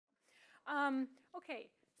Okay,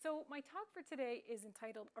 so my talk for today is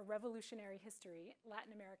entitled A Revolutionary History,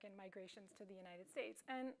 Latin American Migrations to the United States.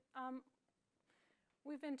 And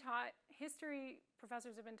we've been taught, history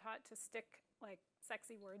professors have been taught to stick like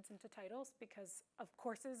sexy words into titles because of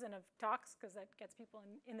courses and of talks, because that gets people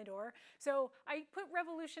in the door. So I put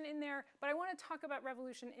revolution in there, but I want to talk about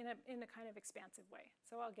revolution in a kind of expansive way.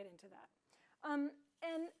 So I'll get into that.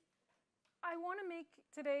 And I want to make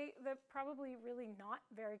today the probably really not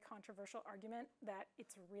very controversial argument that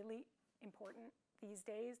it's really important these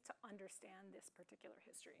days to understand this particular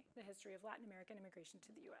history, the history of Latin American immigration to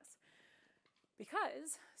the US.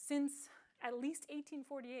 Because since at least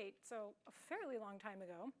 1848, so a fairly long time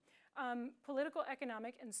ago, political,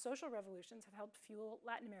 economic, and social revolutions have helped fuel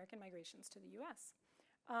Latin American migrations to the US.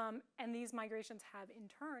 And these migrations have, in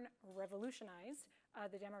turn, revolutionized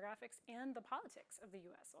the demographics and the politics of the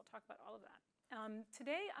US. I'll talk about all of that.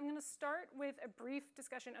 Today, I'm going to start with a brief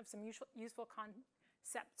discussion of some useful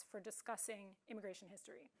concepts for discussing immigration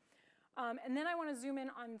history. And then I want to zoom in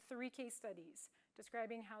on 3 case studies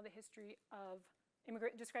describing how the history of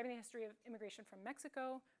immigration from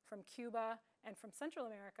Mexico, from Cuba, and from Central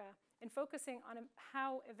America, and focusing on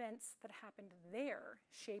how events that happened there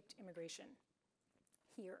shaped immigration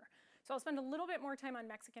here. So I'll spend a little bit more time on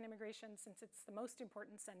Mexican immigration since it's the most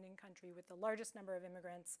important sending country with the largest number of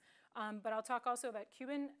immigrants. But I'll talk also about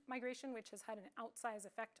Cuban migration, which has had an outsized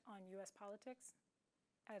effect on US politics.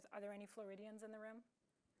 Are there any Floridians in the room?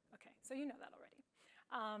 Okay, so you know that already.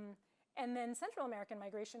 And then Central American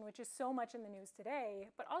migration, which is so much in the news today,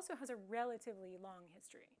 but also has a relatively long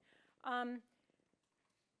history.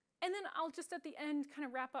 And then I'll just at the end kind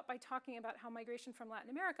of wrap up by talking about how migration from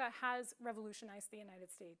Latin America has revolutionized the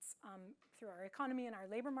United States through our economy and our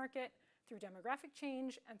labor market, through demographic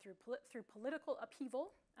change, and through political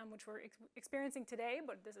upheaval, which we're experiencing today,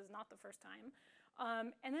 but this is not the first time.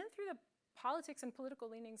 And then through the politics and political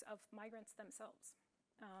leanings of migrants themselves.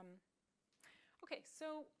 Okay,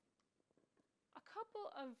 so a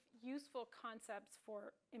couple of useful concepts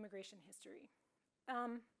for immigration history.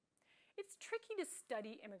 It's tricky to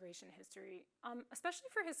study immigration history, especially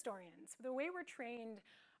for historians. The way we're trained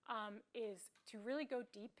is to really go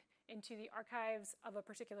deep into the archives of a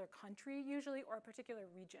particular country, usually, or a particular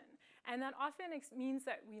region. And that often means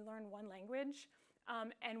that we learn one language,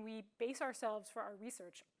 and we base ourselves for our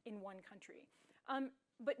research in one country.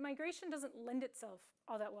 But migration doesn't lend itself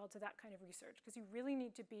all that well to that kind of research, because you really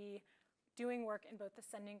need to be doing work in both the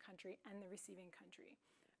sending country and the receiving country.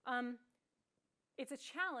 It's a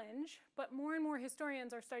challenge, but more and more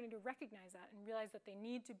historians are starting to recognize that and realize that they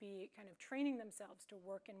need to be kind of training themselves to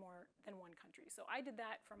work in more than one country. So I did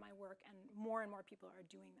that for my work, and more people are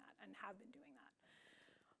doing that and have been doing that.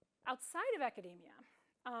 Outside of academia,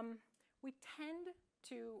 we tend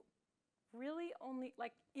to really only,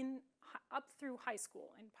 like up through high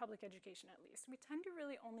school, in public education at least, we tend to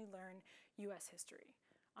really only learn US history.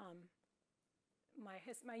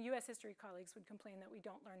 My US history colleagues would complain that we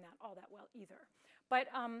don't learn that all that well either. But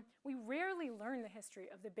we rarely learn the history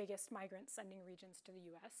of the biggest migrant sending regions to the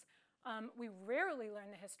US. We rarely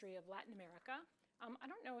learn the history of Latin America. I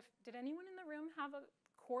don't know did anyone in the room have a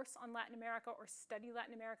course on Latin America or study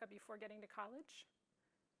Latin America before getting to college?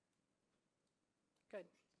 Good.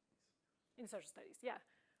 In social studies, yeah.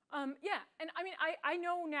 Yeah, and I mean, I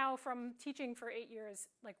know now from teaching for 8 years,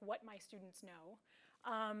 like what my students know.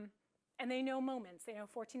 And they know moments. They know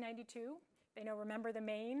 1492. They know Remember the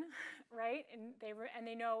Maine, right? And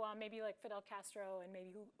they know maybe like Fidel Castro and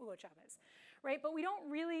maybe Hugo Chavez, right? But we don't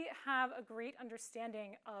really have a great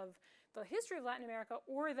understanding of the history of Latin America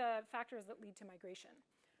or the factors that lead to migration.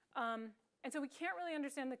 And so we can't really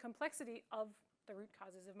understand the complexity of the root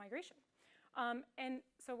causes of migration. And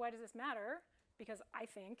so why does this matter? Because I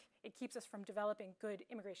think it keeps us from developing good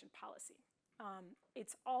immigration policy.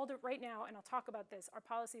 It's all right now, and I'll talk about this, our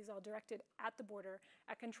policy is all directed at the border,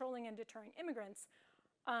 at controlling and deterring immigrants.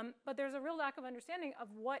 But there's a real lack of understanding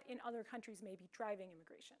of what in other countries may be driving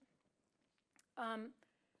immigration.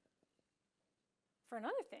 For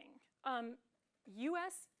another thing,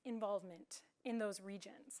 US involvement in those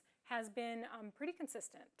regions has been pretty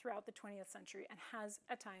consistent throughout the 20th century and has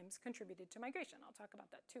at times contributed to migration. I'll talk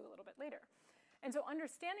about that too a little bit later. And so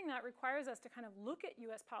understanding that requires us to kind of look at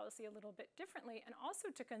US policy a little bit differently, and also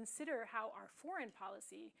to consider how our foreign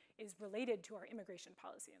policy is related to our immigration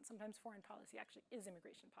policy. And sometimes foreign policy actually is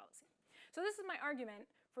immigration policy. So this is my argument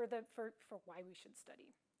for why we should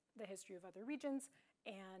study the history of other regions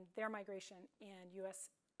and their migration and US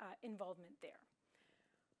involvement there.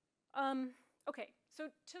 Okay, so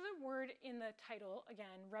to the word in the title,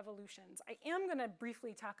 again, revolutions. I am going to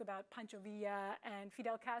briefly talk about Pancho Villa and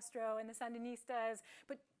Fidel Castro and the Sandinistas,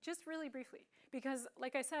 but just really briefly, because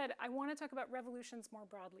like I said, I want to talk about revolutions more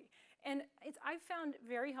broadly. And I've found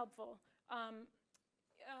very helpful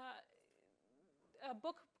a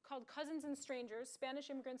book called Cousins and Strangers,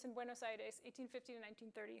 Spanish Immigrants in Buenos Aires, 1850 to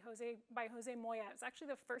 1930, by Jose Moya. It was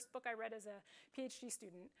actually the first book I read as a PhD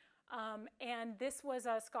student. And this was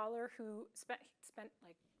a scholar who spent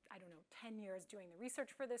like, I don't know, 10 years doing the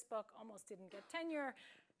research for this book, almost didn't get tenure,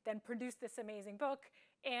 then produced this amazing book,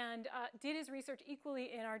 and did his research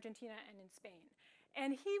equally in Argentina and in Spain.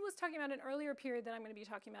 And he was talking about an earlier period that I'm going to be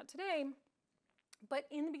talking about today, but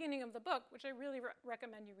in the beginning of the book, which I really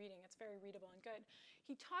recommend you reading, it's very readable and good,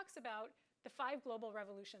 he talks about the 5 global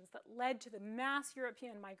revolutions that led to the mass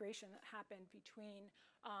European migration that happened between,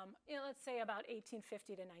 let's say, about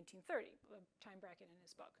 1850 to 1930, the time bracket in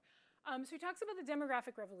his book. So he talks about the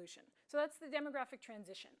demographic revolution. So that's the demographic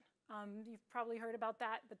transition. You've probably heard about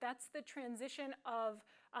that, but that's the transition of,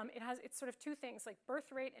 it's sort of 2 things, like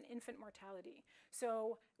birth rate and infant mortality.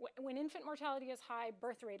 So when infant mortality is high,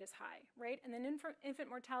 birth rate is high, right? And then infant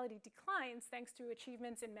mortality declines thanks to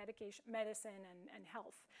achievements in medicine and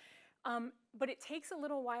health. But it takes a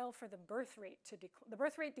little while for the birth rate to decline. The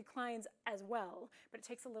birth rate declines as well, but it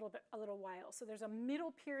takes a little while. So there's a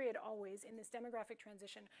middle period always in this demographic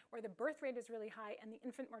transition where the birth rate is really high and the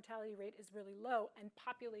infant mortality rate is really low and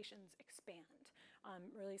populations expand,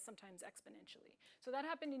 really sometimes exponentially. So that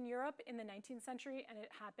happened in Europe in the 19th century and it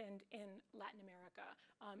happened in Latin America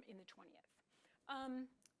in the 20th.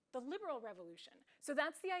 The liberal revolution. So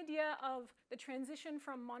that's the idea of the transition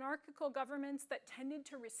from monarchical governments that tended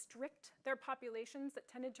to restrict their populations, that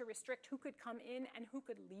tended to restrict who could come in and who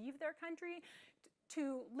could leave their country,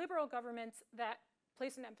 to liberal governments that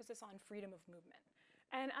place an emphasis on freedom of movement.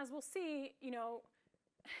 And as we'll see,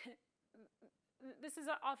 this is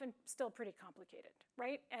often still pretty complicated,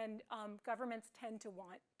 right? And governments tend to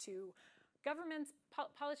want to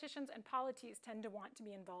politicians and polities tend to want to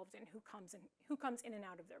be involved in who comes in and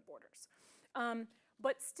out of their borders.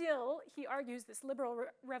 But still, he argues this liberal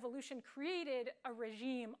revolution created a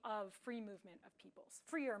regime of freer movement of peoples.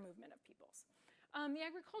 The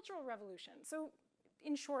agricultural revolution. So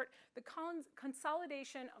in short, the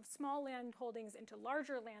consolidation of small land holdings into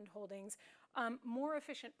larger land holdings, more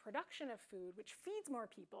efficient production of food, which feeds more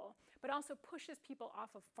people, but also pushes people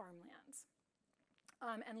off of farmlands.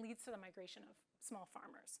 And leads to the migration of small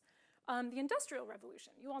farmers. The Industrial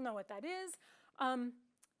Revolution, you all know what that is.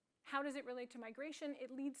 How does it relate to migration? It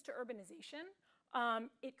leads to urbanization.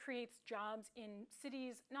 It creates jobs in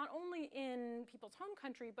cities, not only in people's home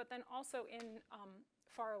country, but then also in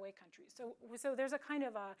faraway countries. So there's a kind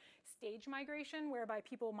of a stage migration whereby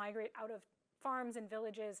people migrate out of farms and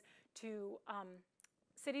villages to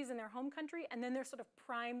cities in their home country, and then they're sort of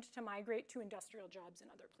primed to migrate to industrial jobs in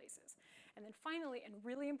other places. And then finally, and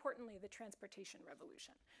really importantly, the transportation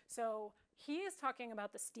revolution. So he is talking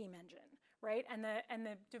about the steam engine, right? And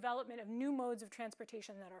the development of new modes of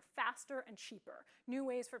transportation that are faster and cheaper, new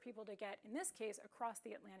ways for people to get, in this case, across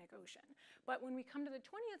the Atlantic Ocean. But when we come to the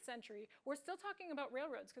 20th century, we're still talking about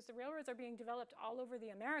railroads because the railroads are being developed all over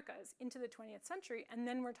the Americas into the 20th century, and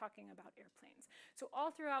then we're talking about airplanes. So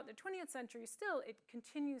all throughout the 20th century, still, it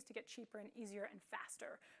continues to get cheaper and easier and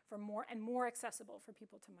faster for more accessible for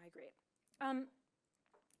people to migrate.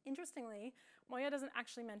 Interestingly, Moya doesn't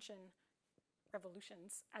actually mention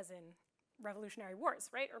revolutions as in revolutionary wars,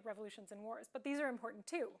 right? Or revolutions and wars, but these are important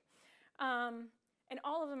too. And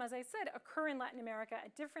all of them, as I said, occur in Latin America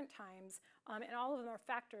at different times, and all of them are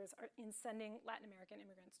factors in sending Latin American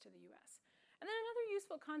immigrants to the US. And then another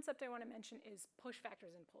useful concept I want to mention is push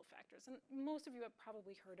factors and pull factors. And most of you have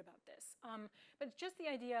probably heard about this. But it's just the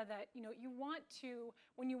idea that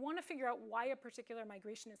when you want to figure out why a particular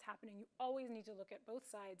migration is happening, you always need to look at both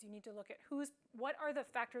sides. You need to look at what are the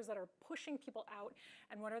factors that are pushing people out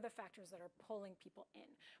and what are the factors that are pulling people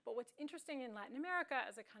in. But what's interesting in Latin America,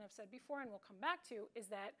 as I kind of said before and we'll come back to,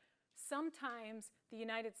 is that sometimes the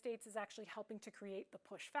United States is actually helping to create the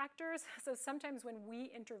push factors. So sometimes when we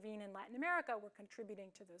intervene in Latin America, we're contributing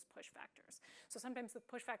to those push factors. So sometimes the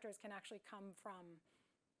push factors can actually come from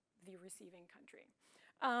the receiving country.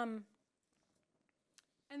 And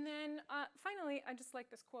then finally, I just like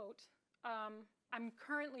this quote. I'm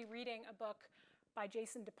currently reading a book by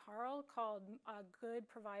Jason DeParle called A Good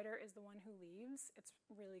Provider is the One Who Leaves. It's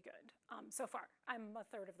really good so far. I'm a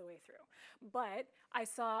third of the way through. But I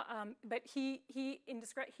saw, he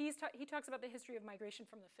talks about the history of migration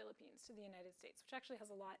from the Philippines to the United States, which actually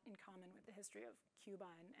has a lot in common with the history of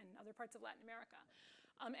Cuba and other parts of Latin America.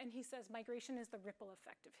 And he says migration is the ripple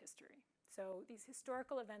effect of history. So these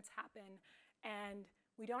historical events happen, and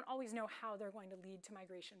we don't always know how they're going to lead to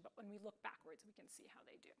migration, but when we look backwards, we can see how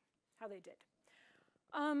they did.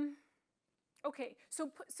 Okay,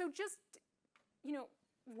 so just,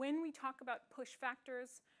 when we talk about push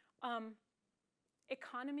factors,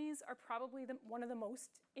 economies are probably one of the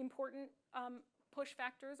most important push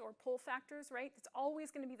factors or pull factors, right? It's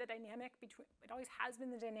always going to be the dynamic between, it always has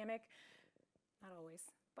been the dynamic, not always,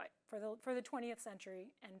 but for the 20th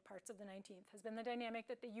century and parts of the 19th, has been the dynamic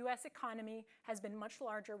that the US economy has been much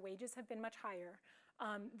larger, wages have been much higher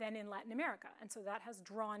than in Latin America. And so that has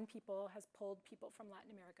drawn people, has pulled people from Latin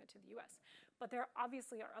America to the US. But there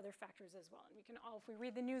obviously are other factors as well. And we can all, if we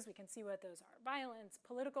read the news, we can see what those are. Violence,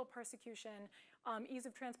 political persecution, ease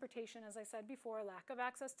of transportation, as I said before, lack of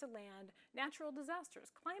access to land, natural disasters,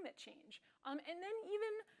 climate change. And then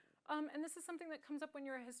even, and this is something that comes up when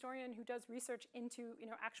you're a historian who does research into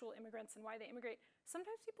actual immigrants and why they immigrate.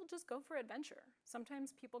 Sometimes people just go for adventure.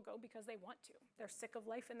 Sometimes people go because they want to. They're sick of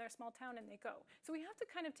life in their small town and they go. So we have to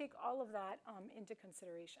kind of take all of that into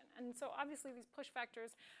consideration. And so obviously these push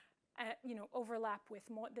factors overlap with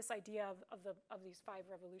this idea of these 5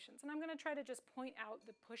 revolutions. And I'm going to try to just point out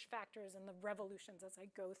the push factors and the revolutions as I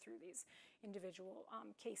go through these individual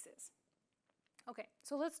cases. Okay,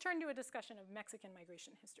 so let's turn to a discussion of Mexican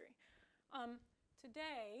migration history.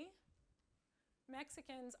 Today,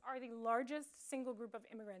 Mexicans are the largest single group of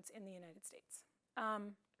immigrants in the United States.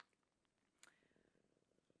 And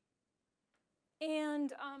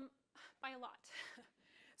by a lot.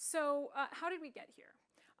 So how did we get here?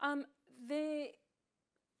 I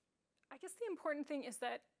guess the important thing is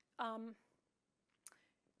that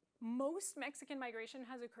most Mexican migration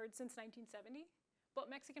has occurred since 1970. But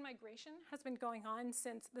Mexican migration has been going on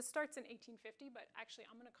since, this starts in 1850, but actually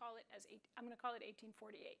I'm going to call it 1848.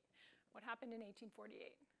 What happened in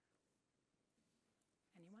 1848?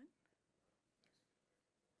 Anyone?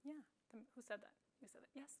 Yeah, who said that? Who said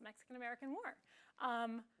that? Yes, Mexican-American War.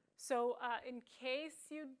 So in case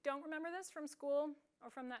you don't remember this from school or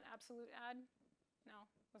from that Absolute ad, no,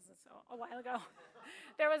 was this a while ago?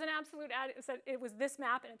 There was an Absolute ad, it was this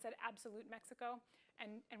map and it said Absolute Mexico.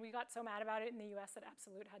 And we got so mad about it in the US that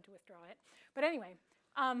Absolute had to withdraw it. But anyway,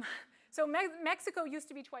 so Mexico used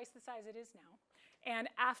to be twice the size it is now. And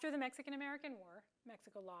after the Mexican-American War,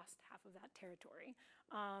 Mexico lost half of that territory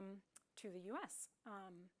to the US.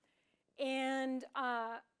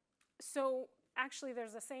 So actually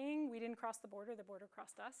there's a saying, we didn't cross the border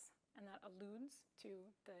crossed us. And that alludes to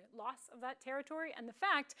the loss of that territory and the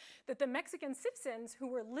fact that the Mexican citizens who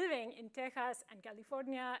were living in Texas and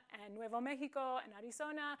California and Nuevo Mexico and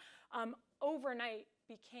Arizona overnight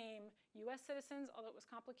became US citizens, although it was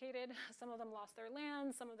complicated. Some of them lost their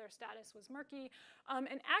land, some of their status was murky.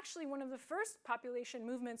 And actually one of the first population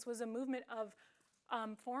movements was a movement of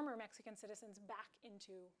former Mexican citizens back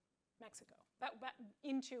into Mexico,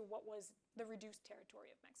 into what was the reduced territory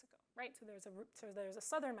of Mexico, right? So there's a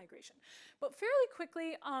southern migration. But fairly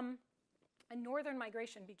quickly, a northern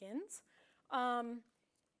migration begins.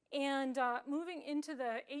 Moving into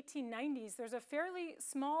the 1890s, there's a fairly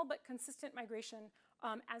small but consistent migration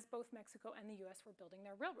as both Mexico and the US were building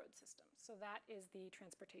their railroad systems. So that is the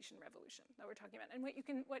transportation revolution that we're talking about. And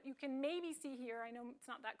what you can maybe see here, I know it's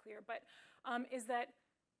not that clear, but is that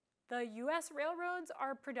the US railroads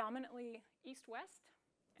are predominantly east-west,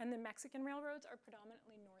 and the Mexican railroads are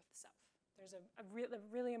predominantly north-south. There's a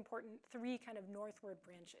really important 3 kind of northward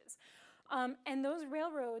branches. And those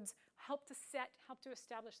railroads help to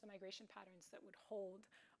establish the migration patterns that would hold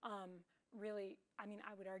really,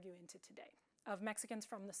 I would argue into today, of Mexicans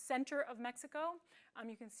from the center of Mexico.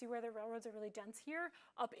 You can see where the railroads are really dense here,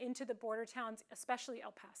 up into the border towns, especially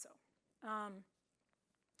El Paso.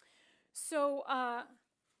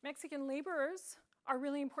 Mexican laborers are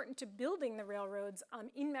really important to building the railroads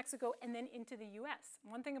in Mexico and then into the US.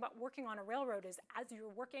 One thing about working on a railroad is as you're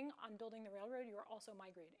working on building the railroad, you are also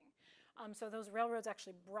migrating. So those railroads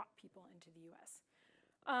actually brought people into the US.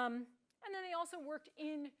 And then they also worked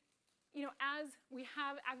in, as we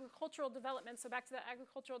have agricultural development, so back to the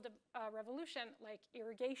agricultural revolution, like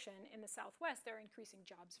irrigation in the Southwest, they're increasing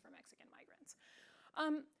jobs for Mexican migrants.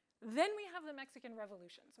 Then we have the Mexican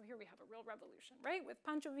Revolution. So here we have a real revolution, right? With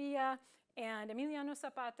Pancho Villa and Emiliano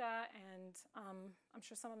Zapata, and I'm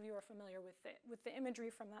sure some of you are familiar with the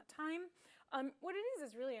imagery from that time. What it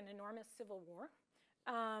is really an enormous civil war.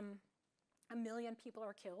 1 million people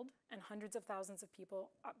are killed, and hundreds of thousands of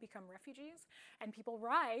people become refugees, and people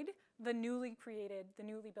ride the newly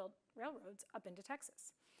built railroads up into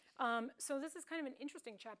Texas. So this is kind of an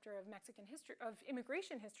interesting chapter of Mexican history, of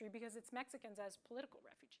immigration history, because it's Mexicans as political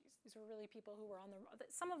refugees. These were really people who were on the,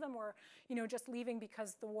 some of them were, just leaving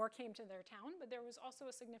because the war came to their town, but there was also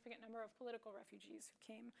a significant number of political refugees who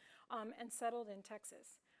came and settled in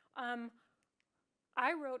Texas.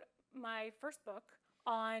 I wrote my first book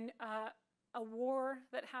on a war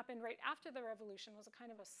that happened right after the revolution. Was a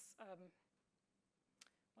kind of a,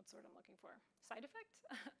 what's the word I'm looking for? Side effect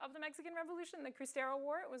of the Mexican Revolution, the Cristero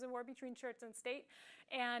War. It was a war between church and state.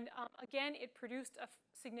 And again, it produced a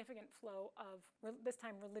significant flow of, this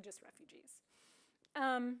time, religious refugees.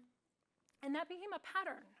 And that became a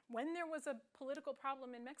pattern. When there was a political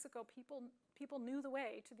problem in Mexico, people knew the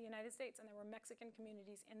way to the United States, and there were Mexican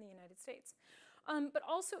communities in the United States. But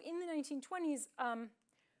also in the 1920s,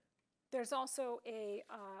 there's also a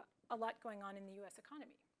lot going on in the US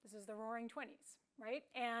economy. This is the Roaring 20s, right?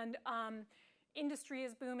 And industry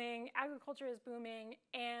is booming, agriculture is booming,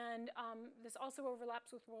 and this also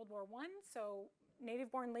overlaps with World War I. So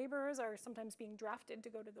native-born laborers are sometimes being drafted to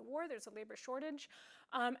go to the war. There's a labor shortage.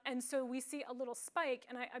 And so we see a little spike,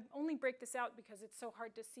 and I only break this out because it's so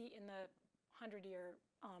hard to see in the 100-year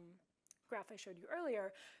graph I showed you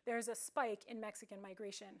earlier. There's a spike in Mexican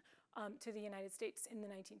migration to the United States in the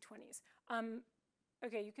 1920s.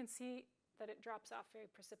 Okay, you can see that it drops off very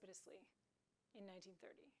precipitously in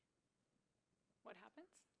 1930. What happens?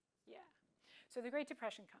 Yeah. So the Great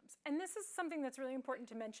Depression comes. And this is something that's really important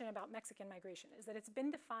to mention about Mexican migration, is that it's been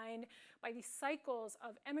defined by these cycles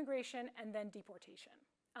of emigration and then deportation.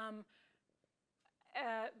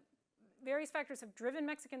 Various factors have driven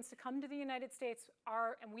Mexicans to come to the United States,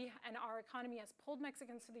 and our economy has pulled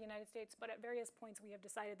Mexicans to the United States, but at various points we have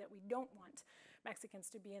decided that we don't want Mexicans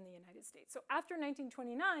to be in the United States. So after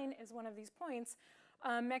 1929 is one of these points.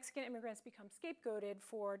 Mexican immigrants become scapegoated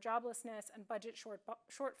for joblessness and budget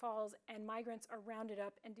shortfalls, and migrants are rounded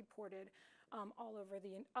up and deported all over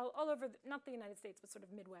not the United States, but sort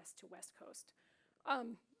of Midwest to West Coast.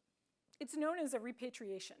 It's known as a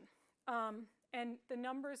repatriation. And the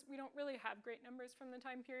numbers, we don't really have great numbers from the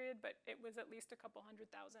time period, but it was at least a couple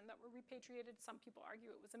 100,000 that were repatriated. Some people argue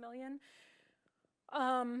it was 1 million.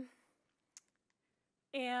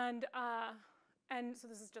 And so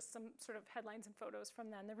this is just some sort of headlines and photos from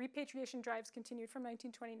then. The repatriation drives continued from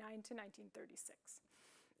 1929 to 1936.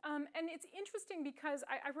 And it's interesting because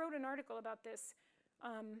I wrote an article about this,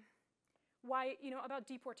 about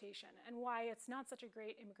deportation and why it's not such a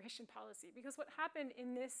great immigration policy. Because what happened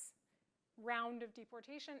in this round of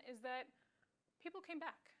deportation is that people came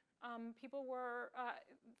back. People were,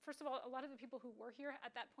 first of all, a lot of the people who were here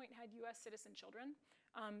at that point had US citizen children.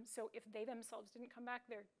 So if they themselves didn't come back,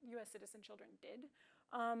 their US citizen children did.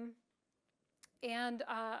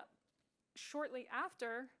 Shortly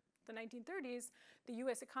after the 1930s, the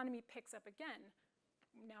US economy picks up again.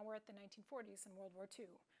 Now we're at the 1940s and World War II.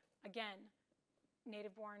 Again,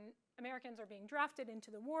 native-born Americans are being drafted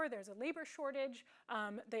into the war. There's a labor shortage.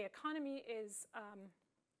 The economy is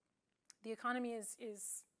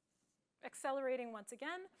accelerating once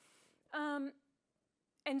again.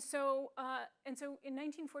 And so in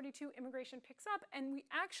 1942, immigration picks up, and we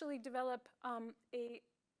actually develop a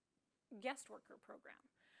guest worker program.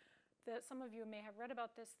 Some of you may have read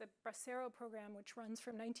about this, the Bracero program, which runs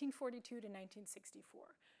from 1942 to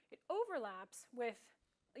 1964. It overlaps with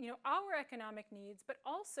our economic needs, but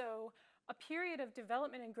also a period of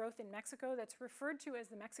development and growth in Mexico that's referred to as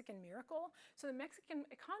the Mexican miracle. So the Mexican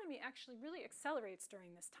economy actually really accelerates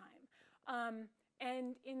during this time.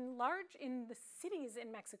 And in the cities in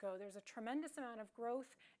Mexico, there's a tremendous amount of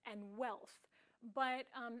growth and wealth. But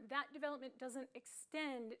that development doesn't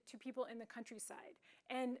extend to people in the countryside.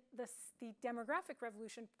 And the demographic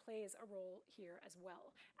revolution plays a role here as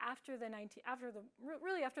well. After the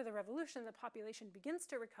revolution, the population begins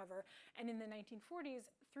to recover. And in the 1940s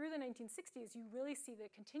through the 1960s, you really see the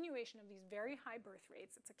continuation of these very high birth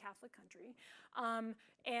rates. It's a Catholic country.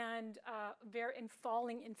 And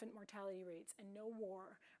falling infant mortality rates and no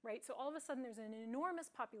war, right? So all of a sudden, there's an enormous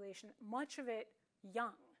population, much of it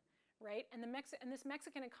young. Right? And this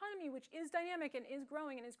Mexican economy, which is dynamic and is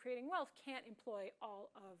growing and is creating wealth, can't employ all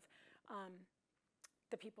of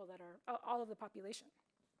the people that are, all of the population.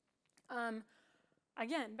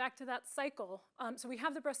 Again, back to that cycle. So we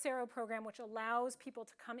have the Bracero program, which allows people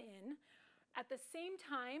to come in. At the same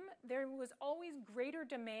time, there was always greater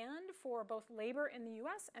demand for both labor in the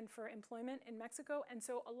US and for employment in Mexico. And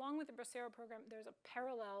so along with the Bracero program, there's a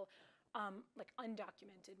parallel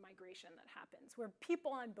undocumented migration that happens, where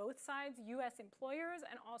people on both sides, US employers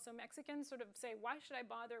and also Mexicans, sort of say, why should I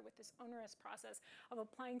bother with this onerous process of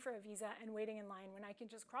applying for a visa and waiting in line when I can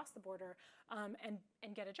just cross the border and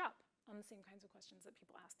get a job, the same kinds of questions that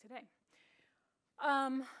people ask today.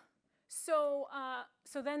 So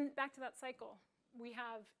then back to that cycle. We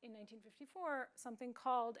have in 1954 something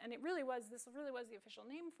called, and this really was the official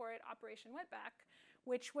name for it, Operation Wetback,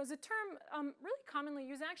 which was a term really commonly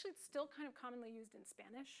used. Actually, it's still kind of commonly used in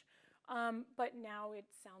Spanish, but now it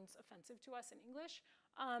sounds offensive to us in English.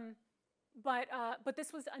 But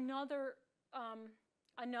this was another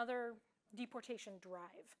deportation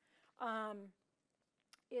drive.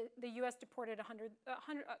 The U.S. deported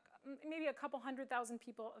maybe a couple 100,000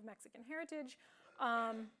 people of Mexican heritage.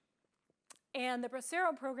 And the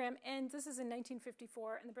Cristero program ends, this is in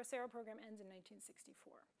 1954, and the Cristero program ends in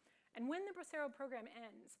 1964. And when the Cristero program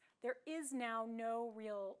ends, there is now no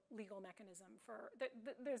real legal mechanism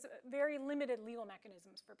there's very limited legal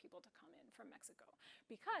mechanisms for people to come in from Mexico.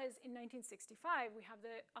 Because in 1965,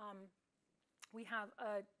 we have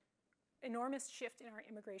an enormous shift in our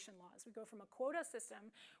immigration laws. We go from a quota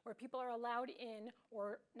system where people are allowed in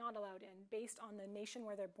or not allowed in based on the nation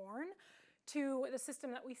where they're born, to the system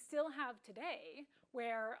that we still have today,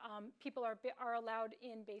 where people are allowed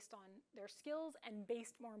in based on their skills and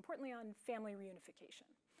based, more importantly, on family reunification.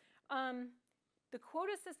 The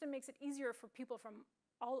quota system makes it easier for people from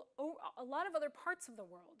a lot of other parts of the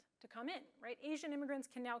world to come in, right? Asian immigrants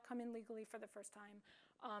can now come in legally for the first time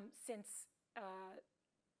since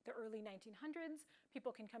the early 1900s.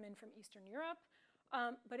 People can come in from Eastern Europe.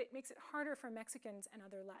 But it makes it harder for Mexicans and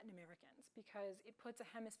other Latin Americans because it puts a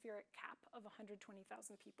hemispheric cap of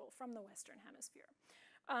 120,000 people from the Western Hemisphere.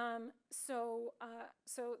 So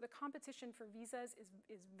the competition for visas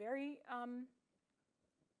is very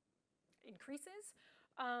increases,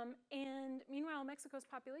 and meanwhile Mexico's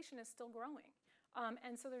population is still growing,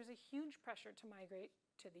 and so there's a huge pressure to migrate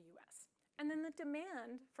to the U.S. And then the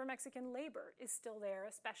demand for Mexican labor is still there,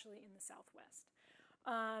 especially in the Southwest.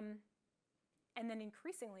 And then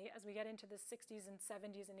increasingly, as we get into the 60s and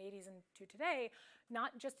 70s and 80s and to today,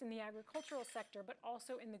 not just in the agricultural sector, but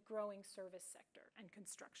also in the growing service sector and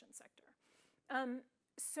construction sector.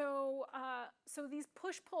 So these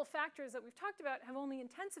push-pull factors that we've talked about have only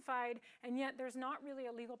intensified, and yet there's not really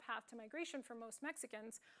a legal path to migration for most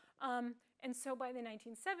Mexicans. And so by the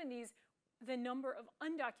 1970s, the number of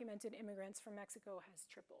undocumented immigrants from Mexico has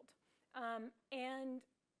tripled. And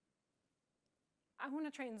I want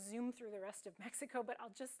to try and zoom through the rest of Mexico, but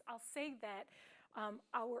I'll say that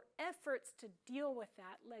our efforts to deal with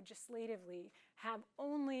that legislatively have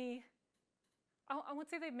only, I won't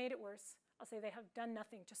say they've made it worse. I'll say they have done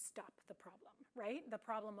nothing to stop the problem, right? The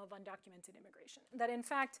problem of undocumented immigration. That in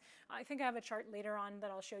fact, I think I have a chart later on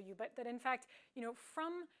that I'll show you, but that in fact,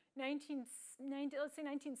 from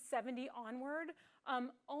 1970 onward,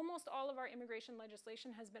 almost all of our immigration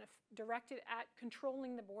legislation has been directed at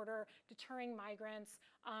controlling the border, deterring migrants,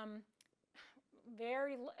 in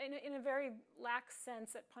a very lax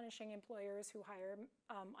sense at punishing employers who hire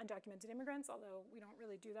undocumented immigrants, although we don't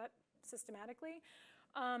really do that systematically.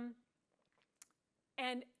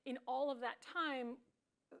 And in all of that time,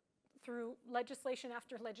 through legislation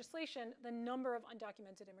after legislation, the number of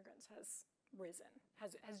undocumented immigrants has risen,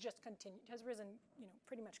 has risen,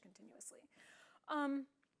 pretty much continuously. And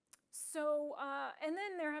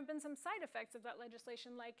then there have been some side effects of that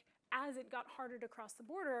legislation, like as it got harder to cross the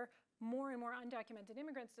border, more and more undocumented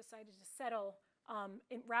immigrants decided to settle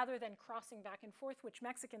rather than crossing back and forth, which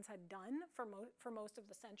Mexicans had done for most of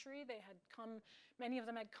the century. Many of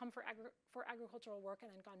them had come for agricultural work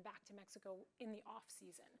and then gone back to Mexico in the off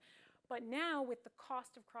season. But now, with the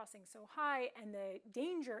cost of crossing so high and the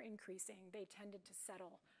danger increasing, they tended to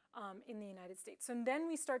settle in the United States. And then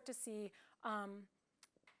we start to see an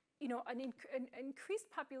increased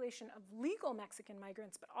population of legal Mexican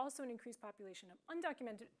migrants, but also an increased population of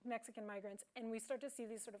undocumented Mexican migrants. And we start to see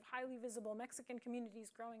these sort of highly visible Mexican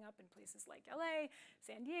communities growing up in places like LA,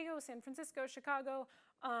 San Diego, San Francisco, Chicago.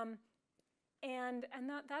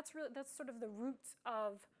 That's sort of the roots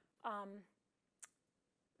of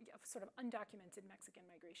sort of undocumented Mexican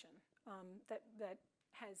migration that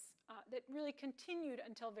really continued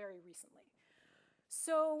until very recently.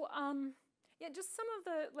 So yeah, just some of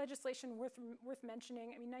the legislation worth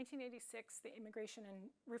mentioning. I mean, 1986, the Immigration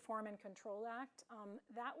and Reform and Control Act,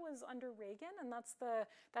 that was under Reagan, and that's the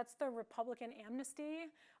Republican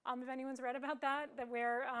amnesty. If anyone's read about that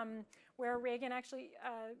where Reagan actually,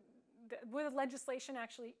 where the legislation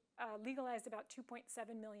actually legalized about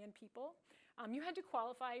 2.7 million people. You had to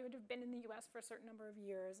qualify. You would have been in the U.S. for a certain number of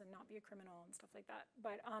years and not be a criminal and stuff like that.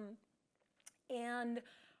 But and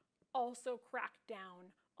also cracked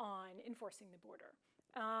down on enforcing the border.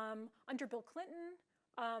 Under Bill Clinton,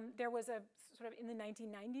 there was a sort of in the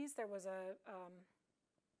 1990s there was a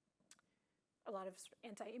a lot of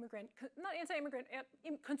anti-immigrant, not anti-immigrant,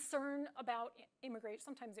 concern about immigration.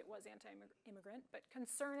 Sometimes it was anti-immigrant, but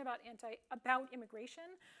concern about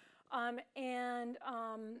immigration.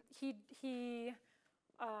 He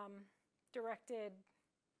directed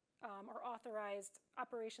or authorized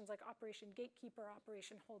operations like Operation Gatekeeper,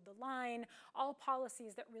 Operation Hold the Line, all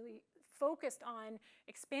policies that really focused on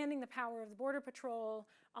expanding the power of the Border Patrol,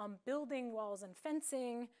 building walls and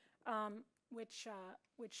fencing, which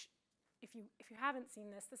if you haven't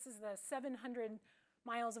seen this is the 700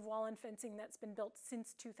 miles of wall and fencing that's been built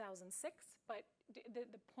since 2006. But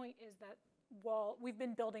the point is that we've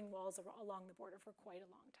been building walls along the border for quite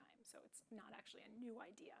a long time, so it's not actually a new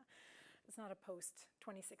idea. It's not a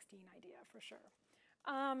post-2016 idea, for sure.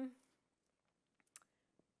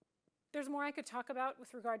 There's more I could talk about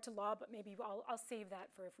with regard to law, but maybe I'll save that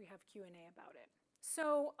for if we have Q&A about it.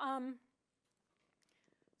 So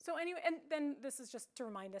anyway, and then this is just to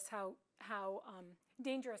remind us how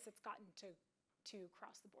dangerous it's gotten to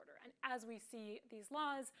cross the border. And as we see these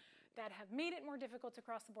laws that have made it more difficult to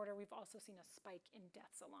cross the border, we've also seen a spike in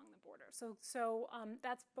deaths along the border. So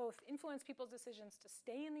that's both influenced people's decisions to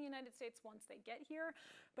stay in the United States once they get here,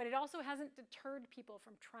 but it also hasn't deterred people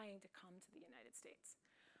from trying to come to the United States.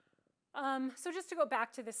 So just to go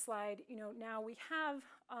back to this slide, now we have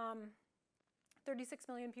 36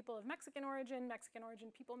 million people of Mexican origin. Mexican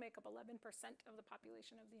origin people make up 11% of the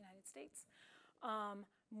population of the United States.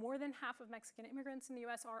 More than half of Mexican immigrants in the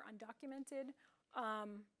US are undocumented.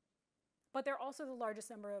 But they're also the largest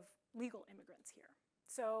number of legal immigrants here.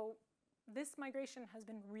 So this migration has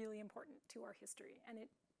been really important to our history, and it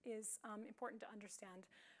is important to understand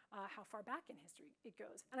how far back in history it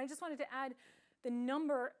goes. And I just wanted to add the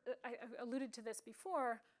number, I alluded to this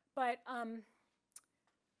before, but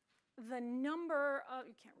the number of,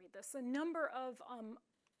 you can't read this, the number of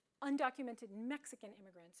undocumented Mexican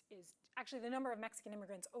immigrants is, actually the number of Mexican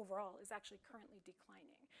immigrants overall is actually currently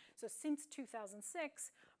declining. So since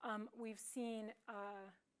 2006, we've seen a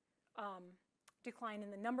decline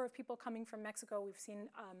in the number of people coming from Mexico. We've seen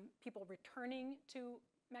people returning to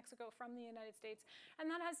Mexico from the United States. And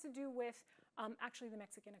that has to do with actually the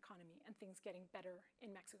Mexican economy and things getting better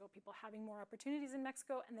in Mexico, people having more opportunities in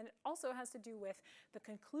Mexico. And then it also has to do with the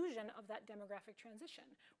conclusion of that demographic transition,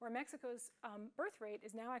 where Mexico's birth rate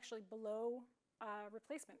is now actually below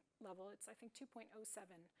replacement level. It's, I think, 2.07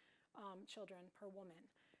 children per woman.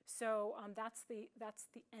 So that's the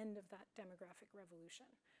end of that demographic revolution.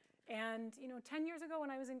 And 10 years ago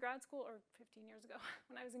when I was in grad school, or 15 years ago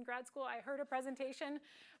when I was in grad school, I heard a presentation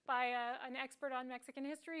by an expert on Mexican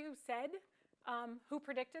history who said, who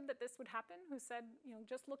predicted that this would happen, who said,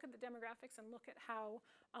 just look at the demographics and look at how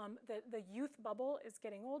the youth bubble is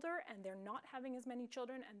getting older and they're not having as many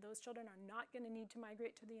children, and those children are not going to need to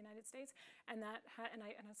migrate to the United States. And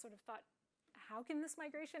I sort of thought, how can this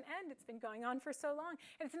migration end? It's been going on for so long.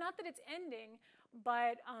 And it's not that it's ending,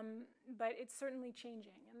 but it's certainly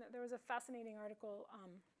changing. And there was a fascinating article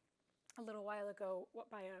a little while ago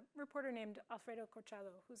by a reporter named Alfredo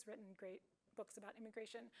Corchado, who's written great books about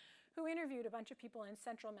immigration, who interviewed a bunch of people in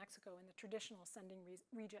central Mexico in the traditional sending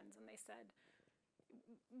regions, and they said,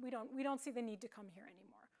 we don't see the need to come here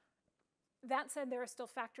anymore. That said, there are still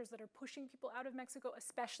factors that are pushing people out of Mexico,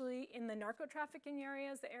 especially in the narco-trafficking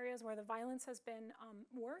areas, the areas where the violence has been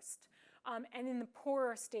worst, and in the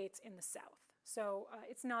poorer states in the south. So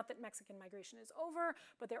it's not that Mexican migration is over,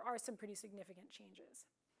 but there are some pretty significant changes.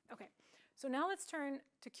 Okay, so now let's turn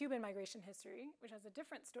to Cuban migration history, which has a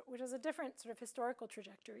different sort of historical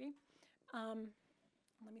trajectory.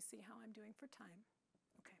 Let me see how I'm doing for time.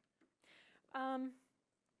 Okay.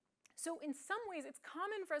 So in some ways, it's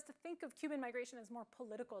common for us to think of Cuban migration as more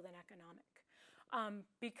political than economic,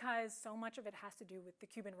 because so much of it has to do with the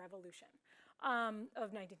Cuban Revolution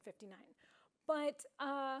of 1959. But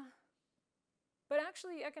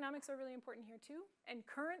actually, economics are really important here too. And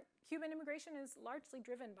current Cuban immigration is largely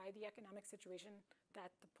driven by the economic situation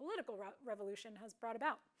that the political revolution has brought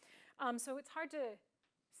about. So it's hard to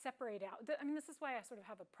separate out. I mean, this is why I sort of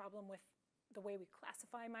have a problem with the way we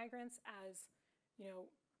classify migrants as,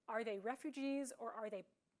 are they refugees or are they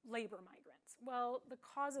labor migrants? Well, the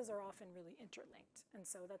causes are often really interlinked. And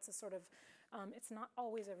so that's a sort of, it's not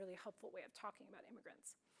always a really helpful way of talking about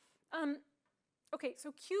immigrants. Okay,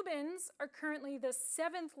 so Cubans are currently the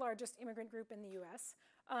 7th largest immigrant group in the US.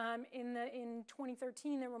 In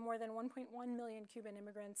 2013, there were more than 1.1 million Cuban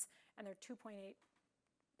immigrants, and they're 2.8%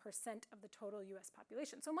 of the total US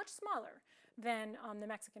population. So much smaller than the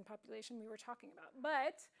Mexican population we were talking about.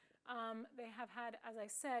 But they have had, as I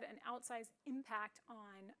said, an outsized impact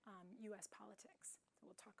on US politics.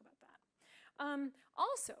 We'll talk about that.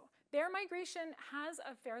 Also, their migration has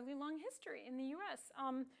a fairly long history in the US.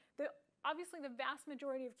 Obviously, the vast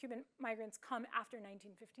majority of Cuban migrants come after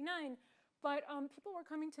 1959, but people were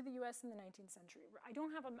coming to the US in the 19th century. I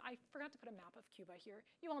forgot to put a map of Cuba here.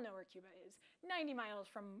 You all know where Cuba is. 90 miles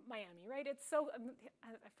from Miami, right? It's so,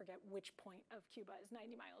 I forget which point of Cuba is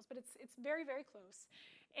 90 miles, but it's very, very close.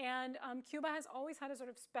 And Cuba has always had a sort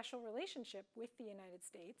of special relationship with the United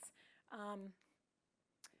States.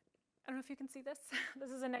 I don't know if you can see this. This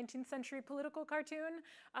is a 19th century political cartoon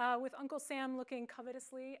with Uncle Sam looking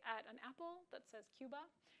covetously at an apple that says Cuba.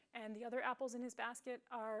 And the other apples in his basket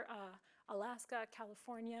are Alaska,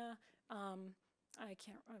 California,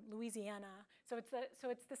 Louisiana. So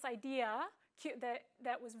it's this idea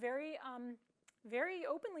that was very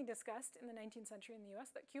openly discussed in the 19th century in the US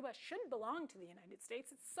that Cuba should belong to the United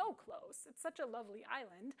States. It's so close. It's such a lovely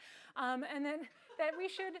island. And then that we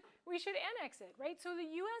should annex it, right? So the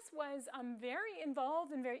US was very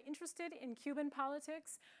involved and very interested in Cuban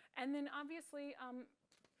politics. And then obviously,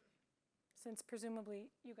 since presumably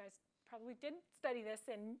you guys probably did study this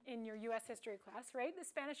in your US history class, right? The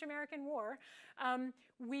Spanish-American War.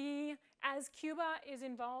 As Cuba is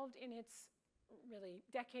involved in its really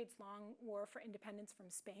decades-long war for independence from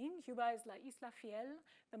Spain. Cuba is la Isla Fiel,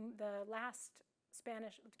 the last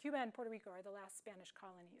Spanish, Cuba and Puerto Rico are the last Spanish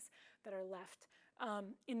colonies that are left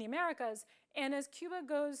in the Americas. And as Cuba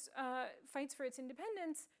fights for its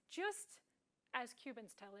independence, just as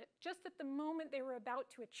Cubans tell it, just at the moment they were about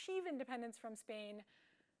to achieve independence from Spain,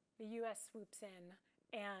 the US swoops in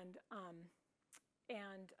and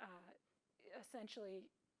essentially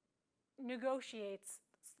negotiates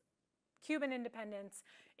Cuban independence,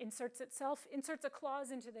 inserts a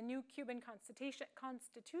clause into the new Cuban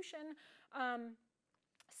constitution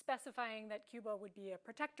specifying that Cuba would be a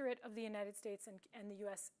protectorate of the United States, and the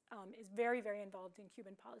US is very, very involved in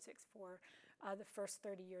Cuban politics for the first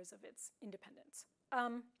 30 years of its independence.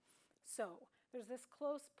 So there's this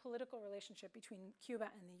close political relationship between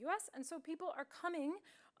Cuba and the US, and so people are coming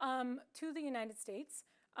to the United States.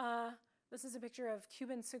 This is a picture of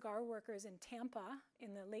Cuban cigar workers in Tampa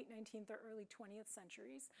in the late 19th or early 20th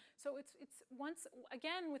centuries. So it's once,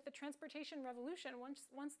 again, with the transportation revolution,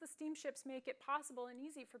 once the steamships make it possible and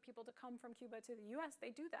easy for people to come from Cuba to the US,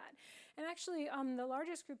 they do that. And actually, the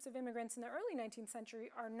largest groups of immigrants in the early 19th century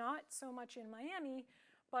are not so much in Miami,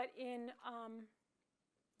 but in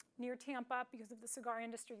near Tampa because of the cigar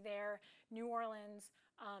industry there, New Orleans,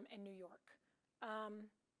 and New York.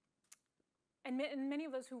 And many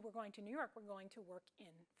of those who were going to New York were going to work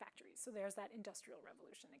in factories. So there's that industrial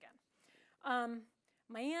revolution again.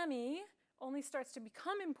 Miami only starts to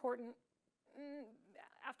become important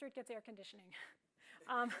after it gets air conditioning.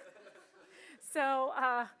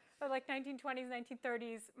 By like 1920s,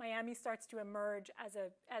 1930s, Miami starts to emerge as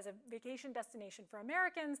a vacation destination for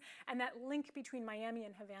Americans, and that link between Miami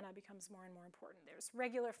and Havana becomes more and more important. There's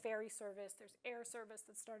regular ferry service, there's air service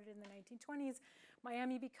that started in the 1920s.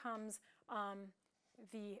 Miami becomes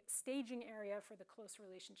the staging area for the close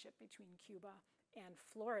relationship between Cuba and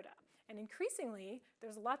Florida. And increasingly,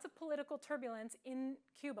 there's lots of political turbulence in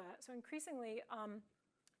Cuba, so increasingly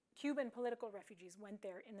Cuban political refugees went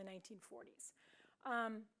there in the 1940s.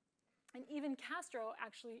 And even Castro,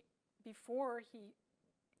 actually, before he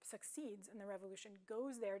succeeds in the revolution,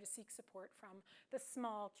 goes there to seek support from the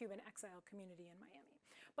small Cuban exile community in Miami.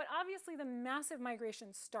 But obviously, the massive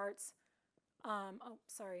migration starts,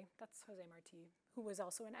 that's Jose Marti, who was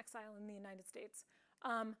also an exile in the United States.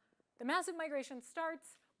 The massive migration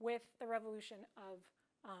starts with the revolution of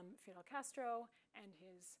Fidel Castro and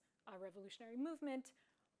his revolutionary movement.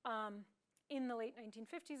 In the late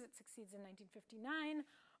 1950s, it succeeds in 1959.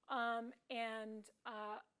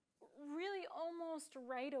 Really almost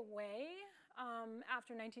right away,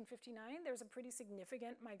 after 1959, there's a pretty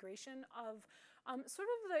significant migration of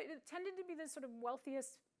it tended to be the sort of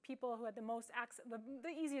wealthiest people who had the most access, the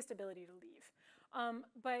easiest ability to leave.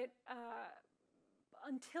 But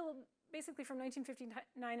until, basically from 1959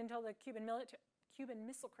 until the Cuban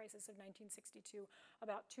Missile Crisis of 1962,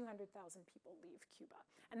 about 200,000 people leave Cuba.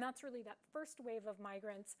 And that's really that first wave of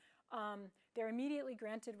migrants. They're immediately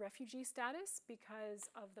granted refugee status because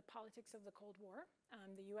of the politics of the Cold War.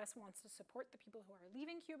 The US wants to support the people who are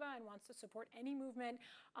leaving Cuba and wants to support any movement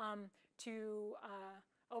to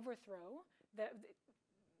overthrow,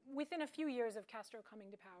 within a few years of Castro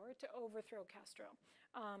coming to power, to overthrow Castro.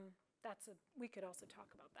 We could also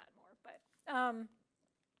talk about that more, but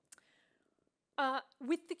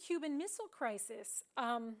with the Cuban Missile Crisis,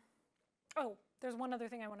 there's one other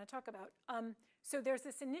thing I want to talk about. So there's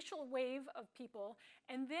this initial wave of people,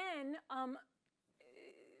 and then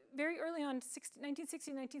very early on,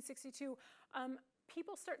 1960, 1962,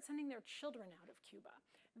 people start sending their children out of Cuba.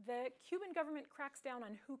 The Cuban government cracks down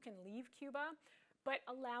on who can leave Cuba, but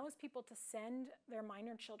allows people to send their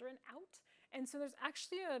minor children out. And so there's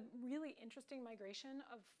actually a really interesting migration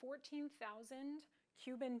of 14,000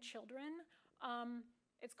 Cuban children.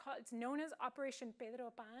 It's known as Operation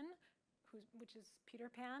Pedro Pan, which is Peter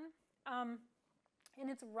Pan. And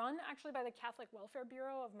it's run actually by the Catholic Welfare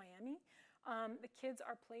Bureau of Miami. The kids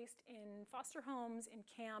are placed in foster homes, in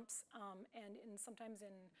camps, and sometimes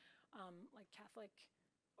in like Catholic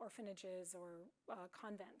orphanages or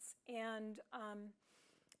convents. And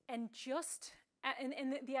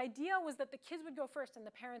the idea was that the kids would go first and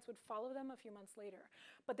the parents would follow them a few months later.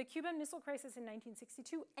 But the Cuban Missile Crisis in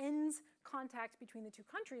 1962 ends contact between the two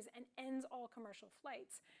countries and ends all commercial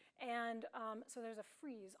flights. And so there's a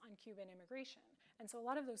freeze on Cuban immigration. And so a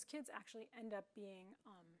lot of those kids actually end up being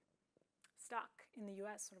stuck in the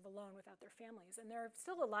US sort of alone without their families. And they're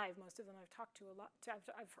still alive, most of them. I've talked to a lot,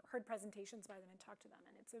 I've heard presentations by them and talked to them.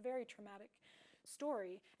 And it's a very traumatic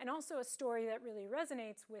story. And also a story that really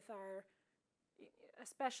resonates with our,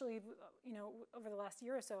 especially over the last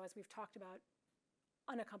year or so, as we've talked about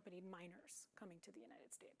unaccompanied minors coming to the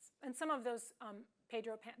United States. And some of those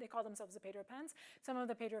they call themselves the Pedro Pans. Some of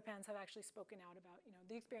the Pedro Pans have actually spoken out about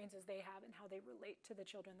the experiences they have and how they relate to the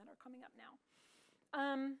children that are coming up now.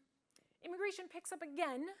 Immigration picks up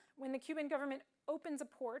again when the Cuban government opens a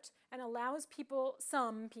port and allows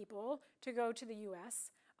some people to go to the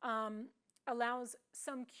US, allows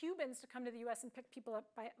some Cubans to come to the US and pick people up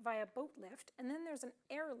via boat lift. And then there's an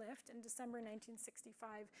airlift in December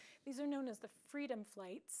 1965. These are known as the Freedom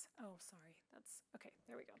Flights. Oh, sorry, okay,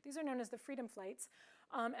 there we go. These are known as the Freedom Flights.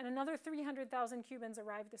 And another 300,000 Cubans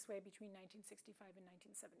arrived this way between 1965 and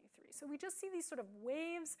 1973. So we just see these sort of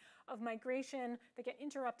waves of migration that get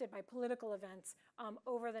interrupted by political events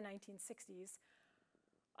over the 1960s.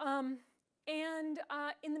 In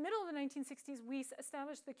the middle of the 1960s, we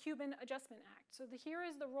established the Cuban Adjustment Act. So here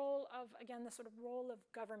is the role of, again, the sort of role of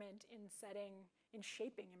government in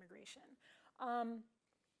shaping immigration.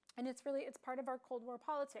 And it's part of our Cold War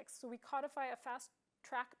politics. So we codify a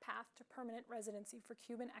fast-track path to permanent residency for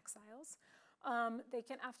Cuban exiles. They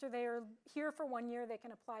can, after they are here for 1 year, they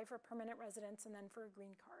can apply for permanent residence and then for a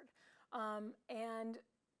green card. And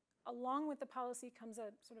along with the policy comes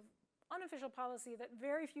a sort of unofficial policy that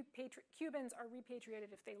very few Cubans are repatriated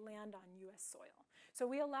if they land on US soil. So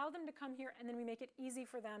we allow them to come here and then we make it easy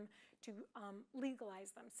for them to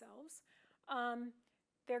legalize themselves.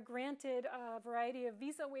 They're granted a variety of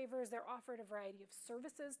visa waivers. They're offered a variety of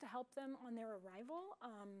services to help them on their arrival.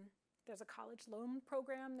 There's a college loan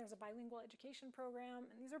program. There's a bilingual education program.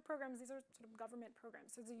 And these are sort of government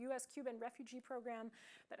programs. So there's a US-Cuban refugee program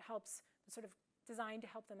that helps sort of designed to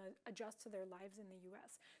help them adjust to their lives in the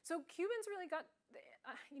US. So Cubans really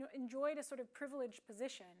enjoyed a sort of privileged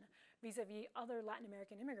position vis-a-vis other Latin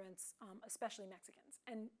American immigrants, especially Mexicans.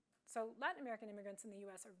 And so Latin American immigrants in the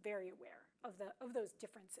US are very aware of those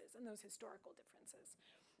differences and those historical differences.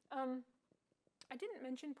 I didn't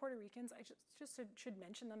mention Puerto Ricans. I just should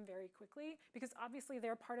mention them very quickly because obviously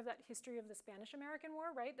they're part of that history of the Spanish-American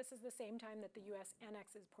War, right? This is the same time that the US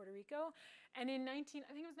annexes Puerto Rico. And in I think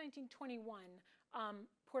it was 1921,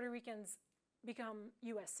 Puerto Ricans become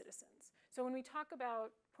US citizens. So when we talk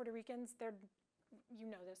about Puerto Ricans, you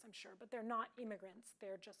know this, I'm sure, but they're not immigrants.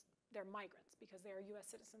 They're migrants because they are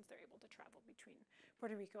US citizens. They're able to travel between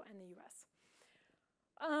Puerto Rico and the US.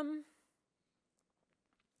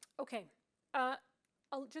 Okay.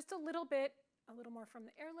 Just a little more from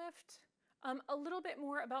the airlift, a little bit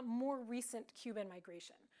more about more recent Cuban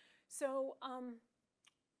migration. So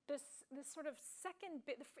this sort of second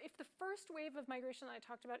bit, if the first wave of migration that I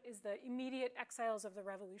talked about is the immediate exiles of the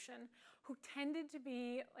revolution, who tended to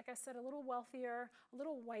be, like I said, a little wealthier, a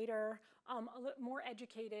little whiter, a little more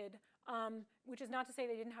educated, which is not to say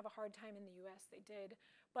they didn't have a hard time in the US, they did.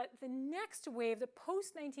 But the next wave, the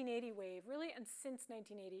post-1980 wave, really, and since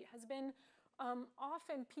 1980, has been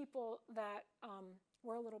often people that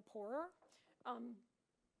were a little poorer,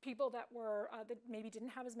 people that maybe didn't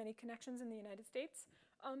have as many connections in the United States.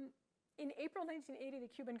 In April 1980, the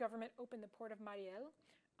Cuban government opened the port of Mariel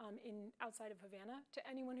outside of Havana to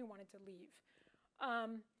anyone who wanted to leave.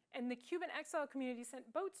 And the Cuban exile community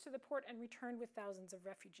sent boats to the port and returned with thousands of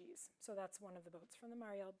refugees. So that's one of the boats from the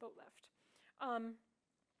Mariel boat lift.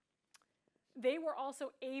 They were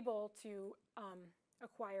also able to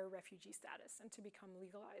acquire refugee status and to become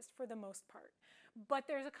legalized for the most part. But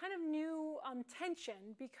there's a kind of new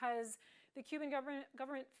tension because the Cuban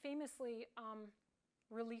government famously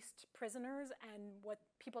released prisoners and what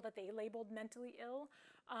people that they labeled mentally ill,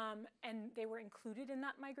 and they were included in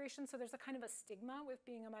that migration. So there's a kind of a stigma with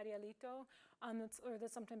being a Marielito, that's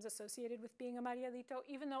sometimes associated with being a Marielito,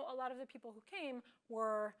 even though a lot of the people who came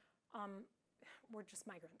were just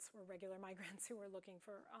migrants, were regular migrants who were looking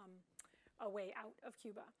for a way out of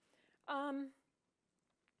Cuba.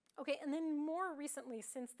 Okay, and then more recently,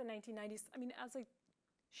 since the 1990s, I mean, as I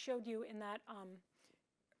showed you in that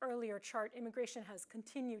earlier chart, immigration has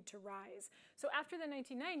continued to rise. So after the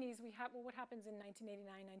 1990s, we have, well, what happens in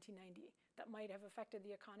 1989, 1990 that might have affected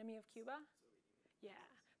the economy of Cuba? Yeah,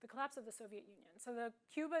 the collapse of the Soviet Union. So the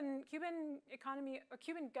Cuban economy, or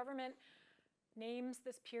Cuban government names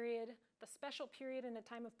this period the special period in a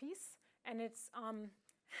time of peace, and it's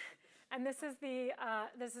and this is the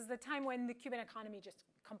time when the Cuban economy just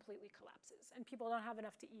completely collapses and people don't have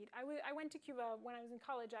enough to eat. I went to Cuba when I was in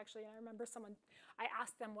college, actually, and I remember I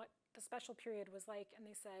asked them what the special period was like, and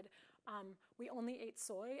they said, we only ate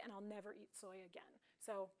soy, and I'll never eat soy again.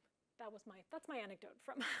 So that's my anecdote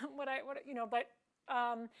from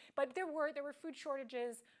but there were food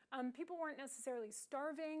shortages. People weren't necessarily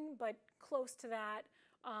starving, but close to that.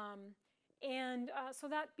 So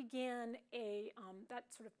that began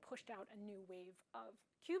that sort of pushed out a new wave of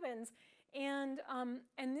Cubans. And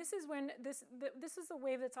this is this is the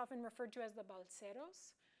wave that's often referred to as the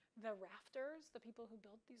balseros, the rafters, the people who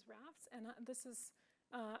built these rafts. And this is,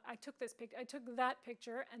 I took that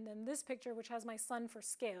picture, and then this picture, which has my son for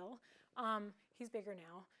scale. He's bigger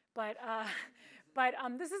now, but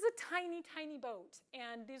this is a tiny, tiny boat.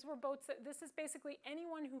 And these were boats this is basically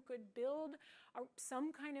anyone who could build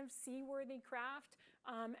some kind of seaworthy craft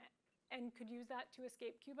and could use that to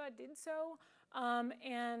escape Cuba, did so.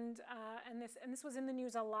 And this was in the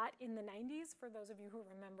news a lot in the 90s, for those of you who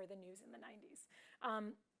remember the news in the 90s.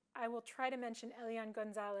 I will try to mention Elian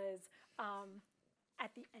Gonzalez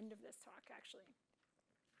at the end of this talk, actually.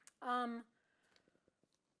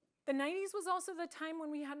 The 90s was also the time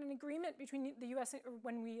when we had an agreement between the US, or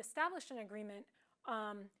when we established an agreement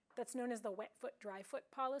that's known as the wet foot, dry foot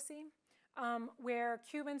policy, where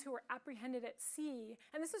Cubans who were apprehended at sea,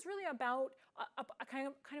 and this is really about a kind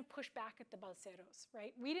of pushback at the balseros,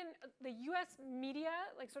 right? The US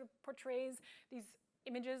media sort of portrays these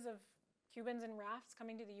images of Cubans in rafts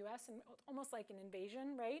coming to the US and almost like an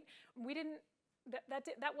invasion, right?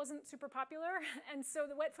 That wasn't super popular, and so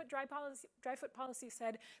the wet foot, dry foot policy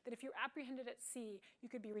said that if you're apprehended at sea, you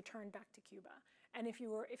could be returned back to Cuba, and if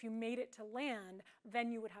you made it to land,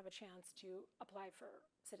 then you would have a chance to apply for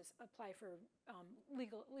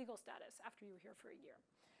legal status after you were here for a year.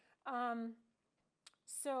 And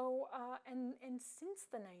since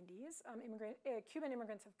the 90s, Cuban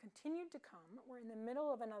immigrants have continued to come. We're in the middle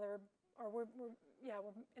of another, we're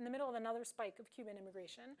in the middle of another spike of Cuban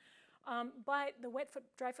immigration. But the wet foot,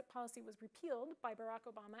 dry foot policy was repealed by Barack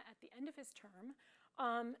Obama at the end of his term.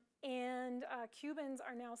 And Cubans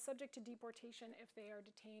are now subject to deportation if they are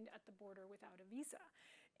detained at the border without a visa.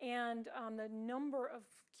 And the number of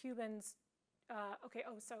Cubans,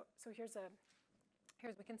 so here's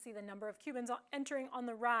we can see the number of Cubans entering on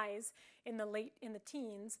the rise in the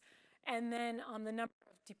teens, and then the number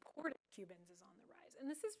of deported Cubans is on the rise. And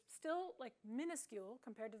this is still minuscule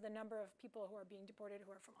compared to the number of people who are being deported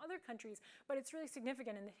who are from other countries, but it's really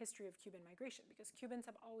significant in the history of Cuban migration because Cubans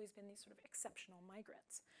have always been these sort of exceptional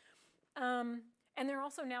migrants. And they're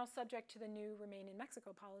also now subject to the new Remain in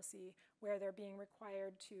Mexico policy, where they're being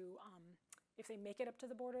required to, if they make it up to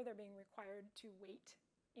the border, they're being required to wait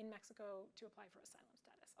in Mexico to apply for asylum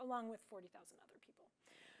status, along with 40,000 other people.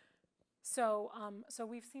 So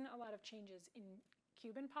we've seen a lot of changes in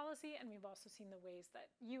Cuban policy, and we've also seen the ways that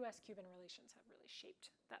US-Cuban relations have really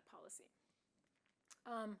shaped that policy.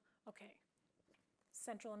 Okay,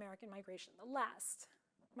 Central American migration, the last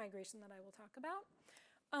migration that I will talk about.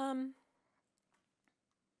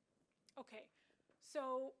 Okay,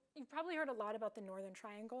 so you've probably heard a lot about the Northern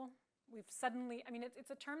Triangle. We've suddenly, I mean,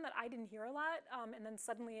 it's a term that I didn't hear a lot, and then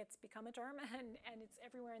suddenly it's become a term, and it's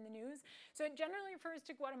everywhere in the news. So it generally refers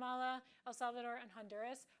to Guatemala, El Salvador, and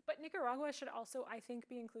Honduras, but Nicaragua should also, I think,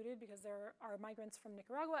 be included because there are migrants from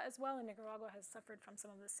Nicaragua as well, and Nicaragua has suffered from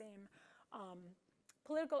some of the same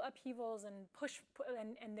political upheavals and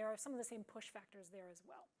there are some of the same push factors there as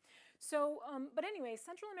well. So, but anyway,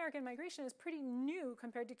 Central American migration is pretty new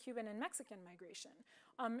compared to Cuban and Mexican migration.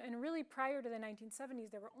 And really prior to the 1970s,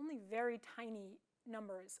 there were only very tiny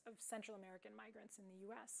numbers of Central American migrants in the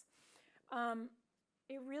US.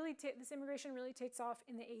 This immigration really takes off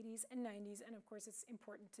in the 80s and 90s, and of course it's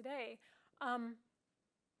important today.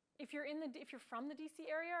 if you're from the DC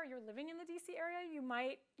area or you're living in the DC area, you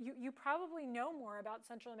probably know more about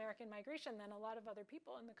Central American migration than a lot of other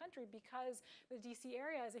people in the country, because the DC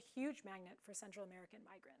area is a huge magnet for Central American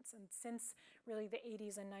migrants. And since really the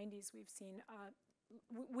 80s and 90s, we've seen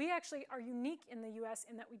we actually are unique in the US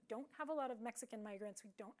in that we don't have a lot of Mexican migrants.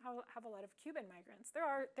 We don't have a lot of Cuban migrants.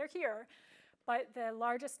 They're here, but the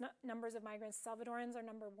largest numbers of migrants, Salvadorans are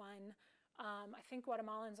number one. I think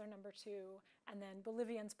Guatemalans are number two, and then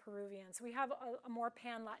Bolivians, Peruvians. We have a more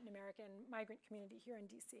pan-Latin American migrant community here in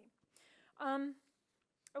DC.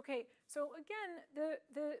 Okay, so again,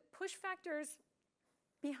 the push factors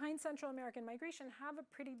behind Central American migration have a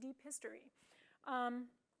pretty deep history.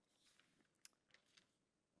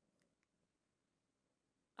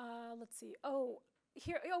 Let's see.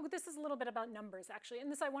 This is a little bit about numbers, actually,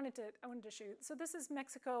 and this I wanted to show you. So this is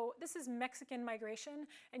Mexico. This is Mexican migration,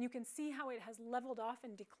 and you can see how it has leveled off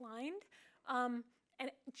and declined. And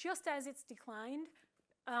just as it's declined,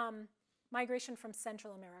 migration from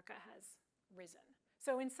Central America has risen.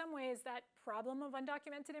 So in some ways, that problem of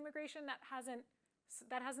undocumented immigration that hasn't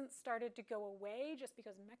started to go away just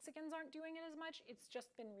because Mexicans aren't doing it as much. It's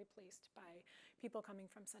just been replaced by people coming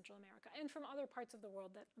from Central America and from other parts of the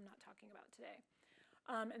world that I'm not talking about today.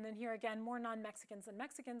 And then here again, more non-Mexicans than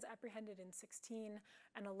Mexicans apprehended in 2016,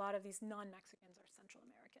 and a lot of these non-Mexicans are Central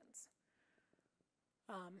Americans.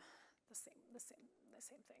 The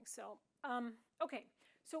same thing. So, okay.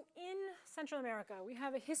 So in Central America, we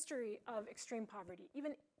have a history of extreme poverty.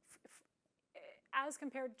 Even as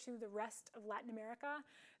compared to the rest of Latin America,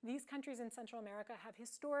 these countries in Central America have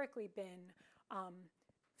historically been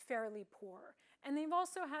fairly poor. And they've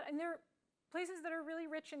also had, and they're places that are really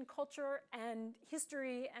rich in culture and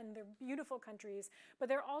history, and they're beautiful countries, but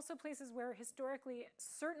they're also places where historically,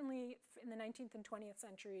 certainly in the 19th and 20th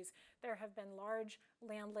centuries, there have been large,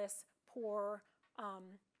 landless, poor,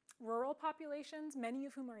 rural populations, many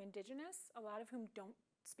of whom are indigenous, a lot of whom don't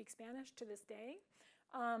speak Spanish to this day.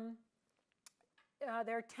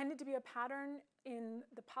 There tended to be a pattern in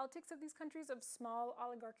the politics of these countries of small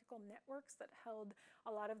oligarchical networks that held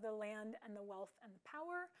a lot of the land and the wealth and the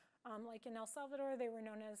power. Like in El Salvador, they were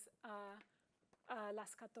known as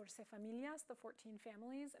las 14 familias, the 14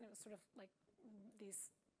 families, and it was sort of like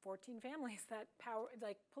these 14 families that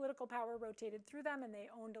political power rotated through them, and they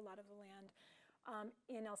owned a lot of the land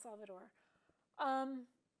in El Salvador.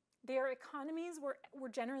 Their economies were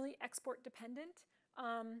generally export dependent.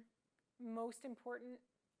 The most important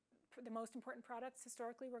products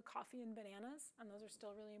historically were coffee and bananas, and those are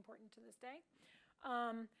still really important to this day.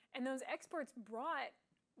 And those exports brought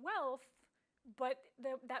wealth, but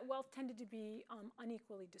that wealth tended to be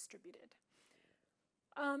unequally distributed.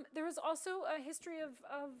 There was also a history of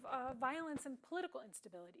violence and political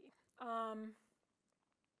instability.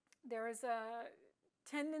 There is a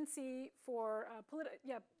tendency for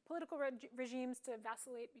political regimes to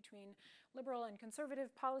vacillate between liberal and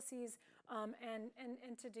conservative policies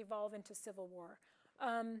and to devolve into civil war.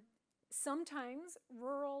 Sometimes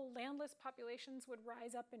rural landless populations would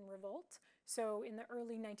rise up in revolt. So in the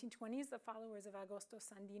early 1920s, the followers of Agosto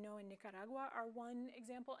Sandino in Nicaragua are one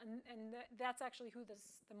example, and that's actually who the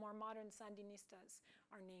more modern Sandinistas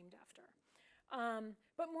are named after.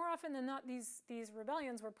 But more often than not, these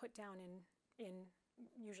rebellions were put down in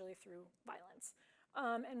usually through violence,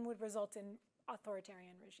 and would result in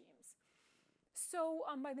authoritarian regimes. So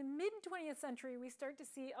by the mid-20th century, we start to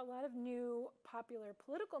see a lot of new popular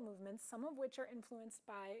political movements, some of which are influenced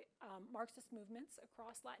by Marxist movements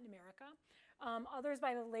across Latin America, others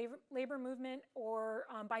by the labor movement or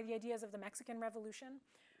by the ideas of the Mexican Revolution.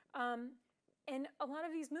 And a lot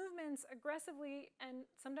of these movements aggressively and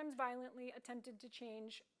sometimes violently attempted to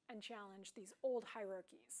change and challenge these old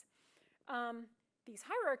hierarchies. These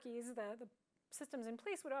hierarchies, the systems in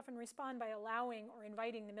place, would often respond by allowing or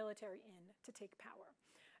inviting the military in to take power.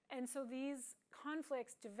 And so these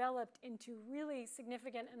conflicts developed into really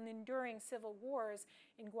significant and enduring civil wars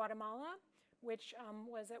in Guatemala, which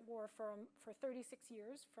was at war for 36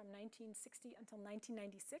 years, from 1960 until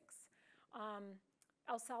 1996.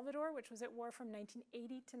 El Salvador, which was at war from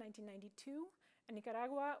 1980 to 1992, and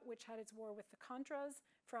Nicaragua, which had its war with the Contras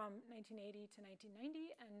from 1980 to 1990.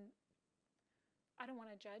 And I don't want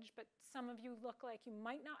to judge, but some of you look like you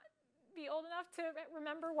might not be old enough to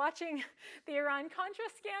remember watching the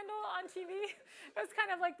Iran-Contra scandal on TV. It was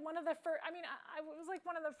kind of like one of the first, it was like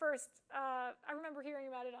one of the first, I remember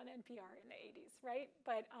hearing about it on NPR in the 80s, right?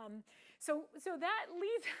 But so that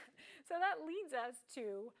leads us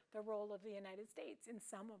to the role of the United States in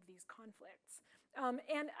some of these conflicts. And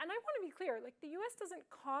I want to be clear, like the US doesn't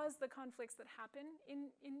cause the conflicts that happen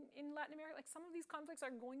in Latin America. Like some of these conflicts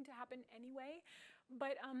are going to happen anyway,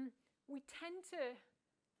 but we tend to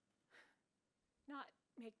not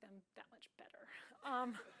make them that much better.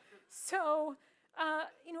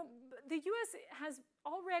 The US has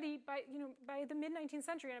already, by the mid-19th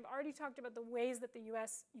century, and I've already talked about the ways that the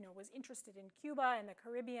US, was interested in Cuba and the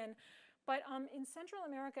Caribbean, but in Central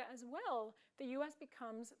America as well, the US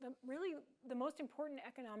becomes really the most important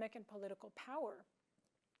economic and political power.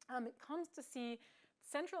 It comes to see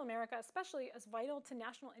Central America especially as vital to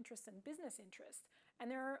national interests and business interests. And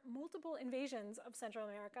there are multiple invasions of Central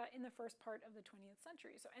America in the first part of the 20th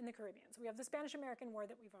century, so in the Caribbean. So we have the Spanish-American War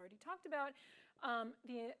that we've already talked about,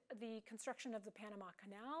 the construction of the Panama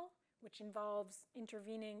Canal, which involves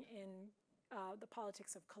intervening in the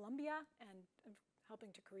politics of Colombia and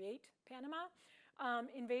helping to create Panama,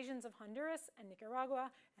 invasions of Honduras and Nicaragua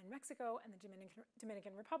and Mexico and the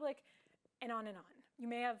Dominican Republic, and on and on. You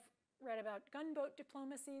may have read about gunboat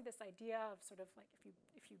diplomacy, this idea of sort of like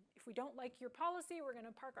if we don't like your policy, we're going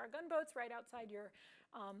to park our gunboats right outside your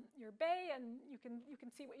bay, and you can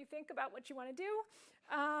see what you think about what you want to do.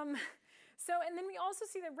 And then we also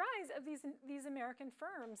see the rise of these American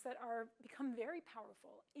firms that become very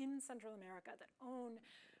powerful in Central America that own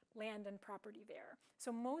land and property there.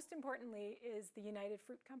 So most importantly is the United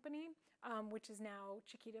Fruit Company, which is now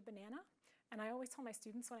Chiquita Banana. And I always tell my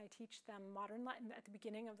students when I teach them modern Latin at the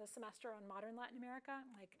beginning of the semester on modern Latin America,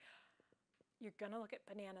 like, you're gonna look at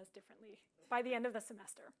bananas differently by the end of the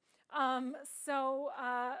semester. So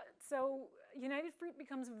United Fruit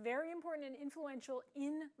becomes very important and influential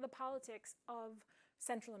in the politics of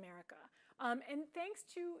Central America. And thanks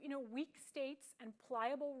to weak states and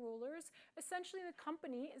pliable rulers, essentially the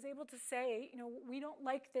company is able to say, we don't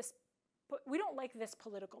like this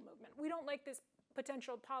political movement. We don't like this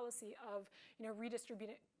potential policy of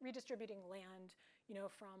redistributing land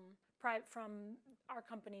from our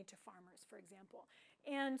company to farmers, for example.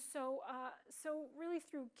 And so really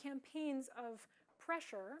through campaigns of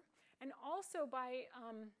pressure and also by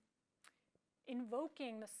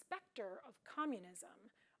invoking the specter of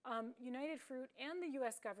communism, United Fruit and the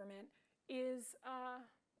US government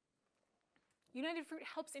United Fruit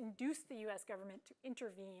helps induce the US government to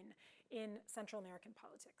intervene in Central American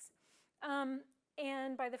politics.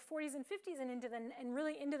 And by the 40s and 50s and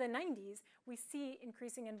really into the 90s, we see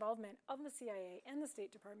increasing involvement of the CIA and the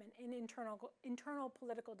State Department in internal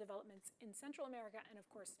political developments in Central America and, of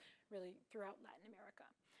course, really throughout Latin America.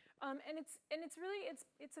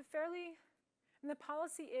 The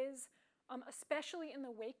policy is, especially in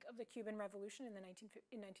the wake of the Cuban Revolution in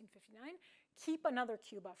 1959, keep another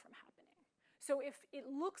Cuba from happening. So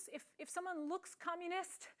if someone looks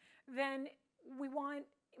communist, then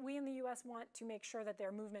we in the US want to make sure that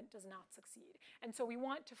their movement does not succeed. And so we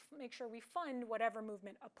want to make sure we fund whatever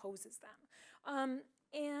movement opposes them.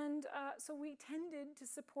 So we tended to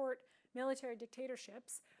support military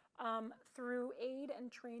dictatorships through aid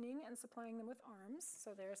and training and supplying them with arms.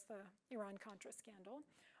 So there's the Iran-Contra scandal.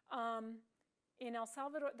 In El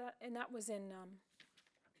Salvador, and that was in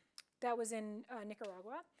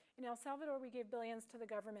Nicaragua. In El Salvador, we gave billions to the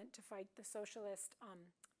government to fight the socialist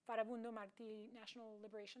Farabundo Martí National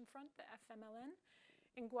Liberation Front, the FMLN.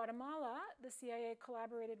 In Guatemala, the CIA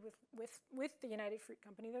collaborated with the United Fruit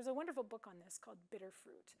Company. There's a wonderful book on this called Bitter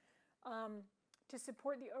Fruit, to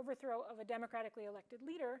support the overthrow of a democratically elected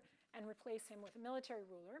leader and replace him with a military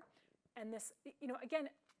ruler. And this, again,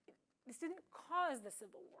 this didn't cause the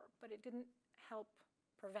Civil War, but it didn't help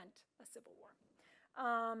prevent a civil war.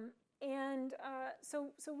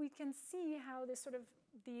 So we can see how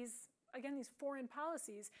these foreign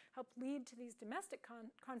policies helped lead to these domestic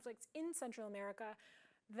conflicts in Central America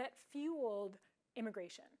that fueled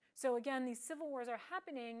immigration. So again, these civil wars are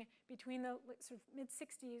happening between the sort of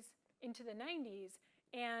mid-60s into the 90s,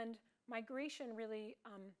 and migration really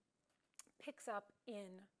picks up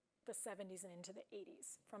in the 70s and into the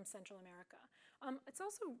 80s from Central America. It's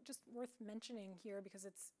also just worth mentioning here because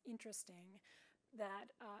it's interesting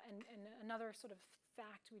that, and another sort of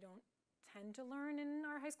fact we don't tend to learn in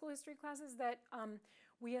our high school history classes, that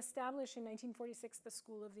we established in 1946 the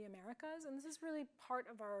School of the Americas, and this is really part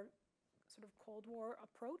of our sort of Cold War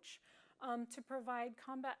approach to provide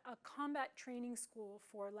a combat training school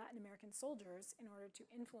for Latin American soldiers in order to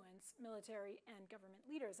influence military and government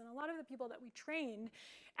leaders. And a lot of the people that we trained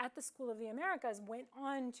at the School of the Americas went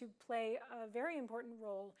on to play a very important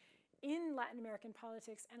role in Latin American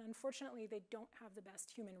politics, and unfortunately they don't have the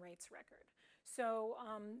best human rights record. So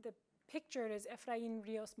the pictured is Efraín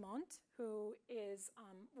Ríos Montt, who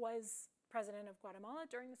was president of Guatemala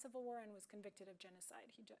during the Civil War and was convicted of genocide.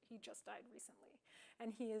 He just died recently.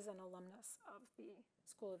 And he is an alumnus of the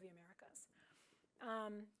School of the Americas,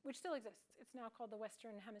 which still exists. It's now called the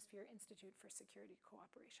Western Hemisphere Institute for Security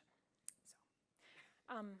Cooperation. So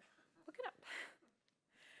look it up.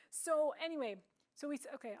 So anyway,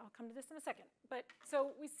 okay, I'll come to this in a second. But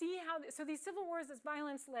so we see how, so these civil wars, this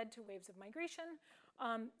violence led to waves of migration.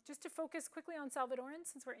 Just to focus quickly on Salvadorans,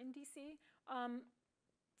 since we're in DC,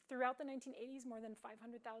 throughout the 1980s, more than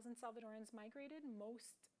 500,000 Salvadorans migrated,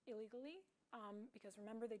 most illegally, because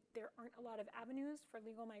remember, there aren't a lot of avenues for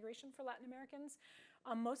legal migration for Latin Americans.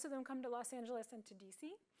 Most of them come to Los Angeles and to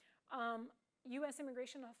DC. U.S.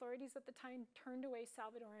 immigration authorities at the time turned away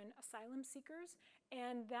Salvadoran asylum seekers,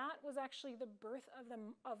 and that was actually the birth of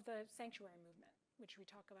the sanctuary movement, which we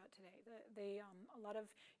talk about today. A lot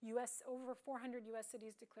of over 400 U.S.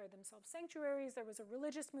 cities declared themselves sanctuaries. There was a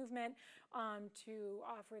religious movement to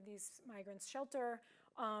offer these migrants shelter,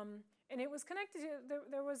 and it was connected to,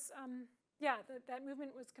 that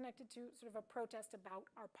movement was connected to sort of a protest about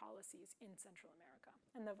our policies in Central America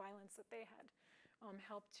and the violence that they had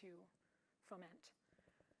helped to foment.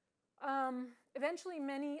 Eventually,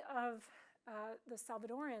 many of the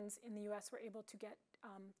Salvadorans in the US were able to get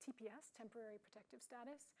TPS, temporary protective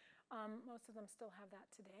status. Most of them still have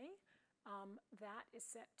that today. That is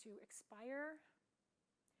set to expire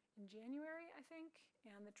in January, I think,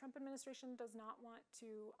 and the Trump administration does not want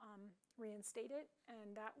to reinstate it,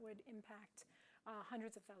 and that would impact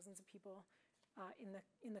hundreds of thousands of people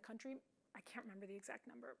in the country. I can't remember the exact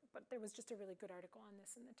number, but there was just a really good article on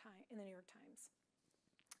this in the New York Times.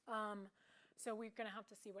 So we're going to have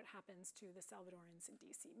to see what happens to the Salvadorans in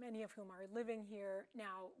DC, many of whom are living here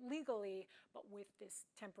now legally, but with this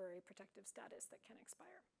temporary protective status that can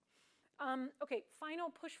expire. Okay, final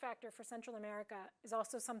push factor for Central America is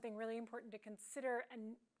also something really important to consider,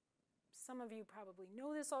 and some of you probably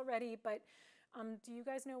know this already, but do you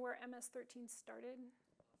guys know where MS-13 started?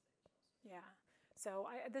 Yeah. So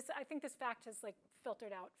I think this fact has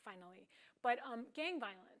filtered out finally. But gang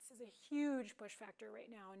violence is a huge push factor right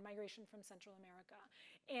now in migration from Central America.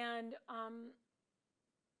 And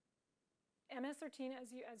MS-13,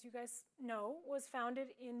 as you guys know, was founded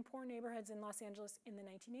in poor neighborhoods in Los Angeles in the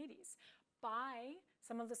 1980s by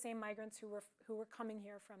some of the same migrants who were coming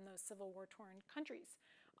here from those Civil War torn countries.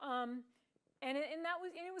 And it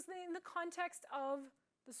was in the context of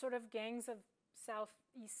the sort of gangs of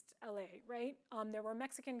Southeast LA, right? There were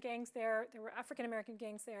Mexican gangs there, there were African American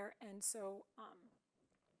gangs there, and so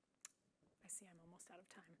I see I'm almost out of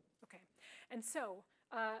time. Okay, and so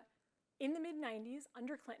in the mid-90s,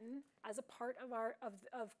 under Clinton, as a part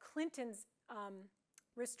of Clinton's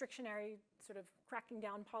restrictionary sort of cracking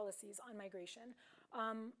down policies on migration,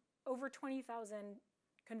 over 20,000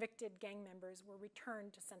 convicted gang members were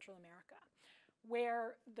returned to Central America,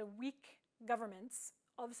 where the weak governments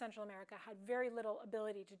of Central America had very little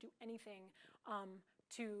ability to do anything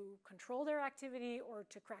to control their activity or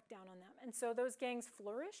to crack down on them. And so those gangs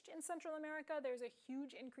flourished in Central America. There's a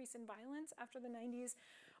huge increase in violence after the 90s,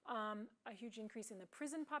 a huge increase in the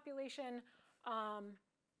prison population, a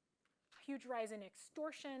huge rise in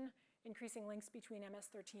extortion, increasing links between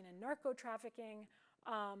MS-13 and narco trafficking.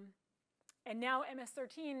 And now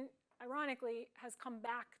MS-13, ironically, has come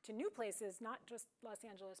back to new places, not just Los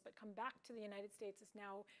Angeles, but come back to the United States, is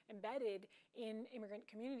now embedded in immigrant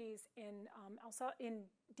communities in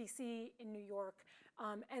DC, in New York.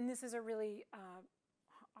 And this is a really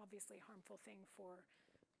obviously harmful thing for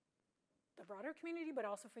the broader community, but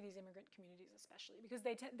also for these immigrant communities especially, because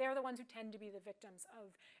they're the ones who tend to be the victims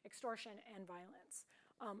of extortion and violence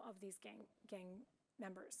of these gang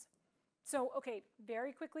members. So, okay,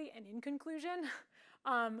 very quickly and in conclusion,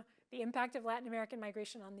 the impact of Latin American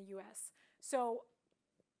migration on the US. So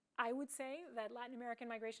I would say that Latin American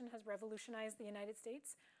migration has revolutionized the United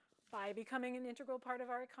States by becoming an integral part of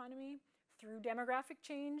our economy through demographic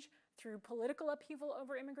change, through political upheaval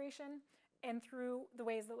over immigration, and through the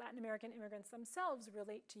ways that Latin American immigrants themselves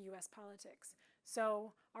relate to US politics.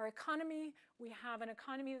 So our economy, we have an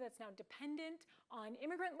economy that's now dependent on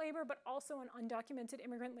immigrant labor, but also on undocumented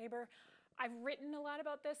immigrant labor. I've written a lot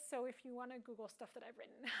about this, so if you want to Google stuff that I've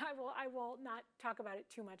written, I will not talk about it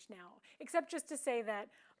too much now, except just to say that,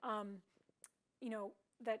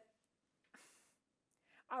 that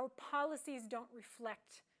our policies don't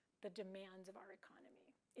reflect the demands of our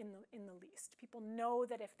economy in the least. People know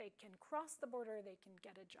that if they can cross the border, they can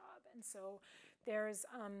get a job, and so there's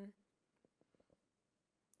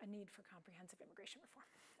a need for comprehensive immigration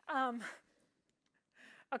reform.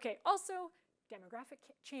 Okay, also, demographic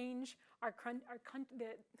change.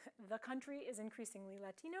 The country is increasingly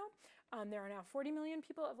Latino. There are now 40 million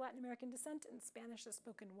people of Latin American descent, and Spanish is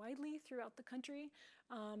spoken widely throughout the country.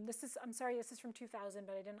 I'm sorry, this is from 2000,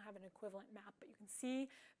 but I didn't have an equivalent map, but you can see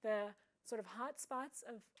the sort of hot spots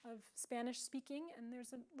of Spanish speaking, and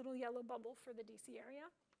there's a little yellow bubble for the DC area.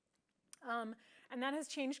 And that has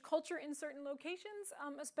changed culture in certain locations,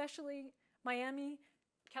 especially Miami,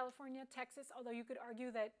 California, Texas, although you could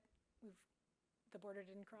argue that the border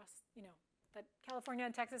didn't cross, that California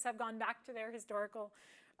and Texas have gone back to their historical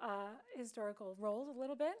roles a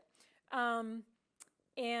little bit.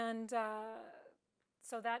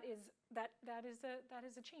 So that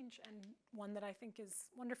is a change, and one that I think is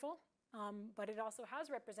wonderful. But it also has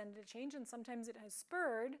represented a change, and sometimes it has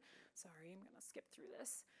spurred, sorry, I'm going to skip through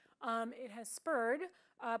this. It has spurred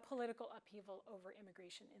political upheaval over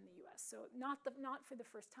immigration in the US. So not for the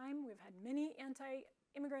first time. We've had many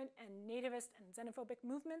anti-immigrant and nativist and xenophobic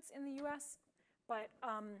movements in the US, but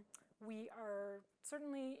we are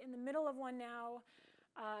certainly in the middle of one now.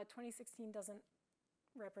 2016 doesn't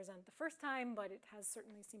represent the first time, but it has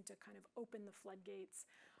certainly seemed to kind of open the floodgates.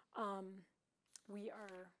 We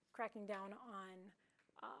are cracking down on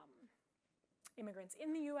immigrants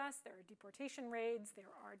in the US. There are deportation raids. There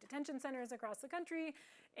are detention centers across the country.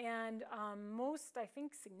 And most, I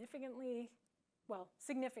think, significantly,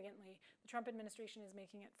 the Trump administration is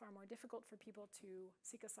making it far more difficult for people to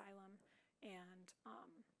seek asylum and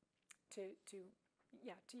to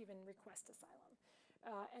even request asylum.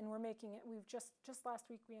 And we're making it, just last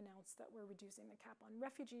week we announced that we're reducing the cap on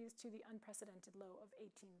refugees to the unprecedented low of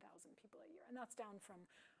 18,000 people a year. And that's down from,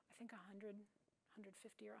 I think, 150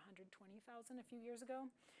 or 120,000 a few years ago.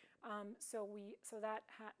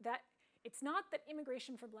 It's not that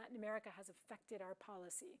immigration from Latin America has affected our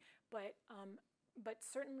policy, but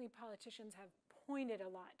certainly politicians have pointed a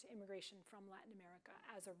lot to immigration from Latin America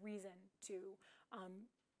as a reason to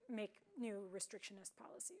make new restrictionist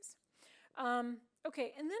policies.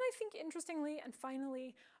 Okay, and then I think interestingly and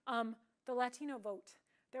finally, the Latino vote.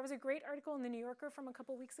 There was a great article in the New Yorker from a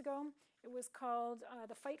couple weeks ago. It was called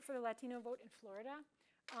 "The Fight for the Latino Vote in Florida,"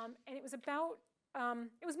 and it was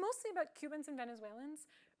mostly about Cubans and Venezuelans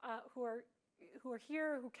who are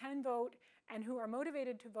here, who can vote, and who are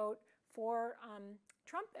motivated to vote for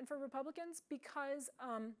Trump and for Republicans because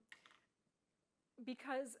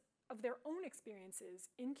of their own experiences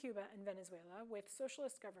in Cuba and Venezuela with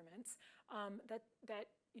socialist governments that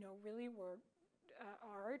really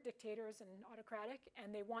are dictators and autocratic,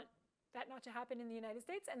 and they want that not to happen in the United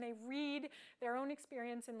States, and they read their own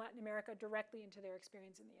experience in Latin America directly into their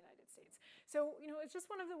experience in the United States. So, it's just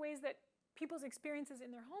one of the ways that people's experiences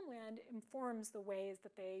in their homeland informs the ways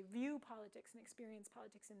that they view politics and experience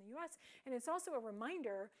politics in the US. And it's also a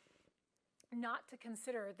reminder not to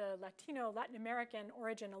consider the Latin American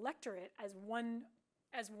origin electorate as one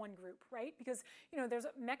group, right? Because there's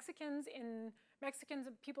Mexicans and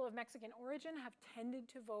people of Mexican origin have tended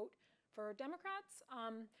to vote for Democrats,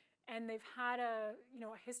 and they've had a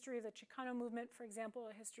history of the Chicano movement, for example,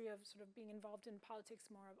 a history of sort of being involved in politics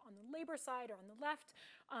more on the labor side or on the left,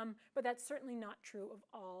 but that's certainly not true of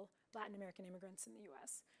all Latin American immigrants in the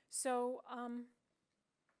U.S. So.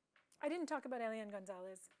 I didn't talk about Elian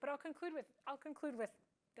Gonzalez, but I'll conclude with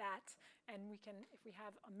that, and we can, if we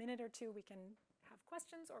have a minute or two, we can have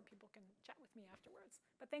questions, or people can chat with me afterwards.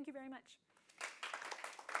 But thank you very much.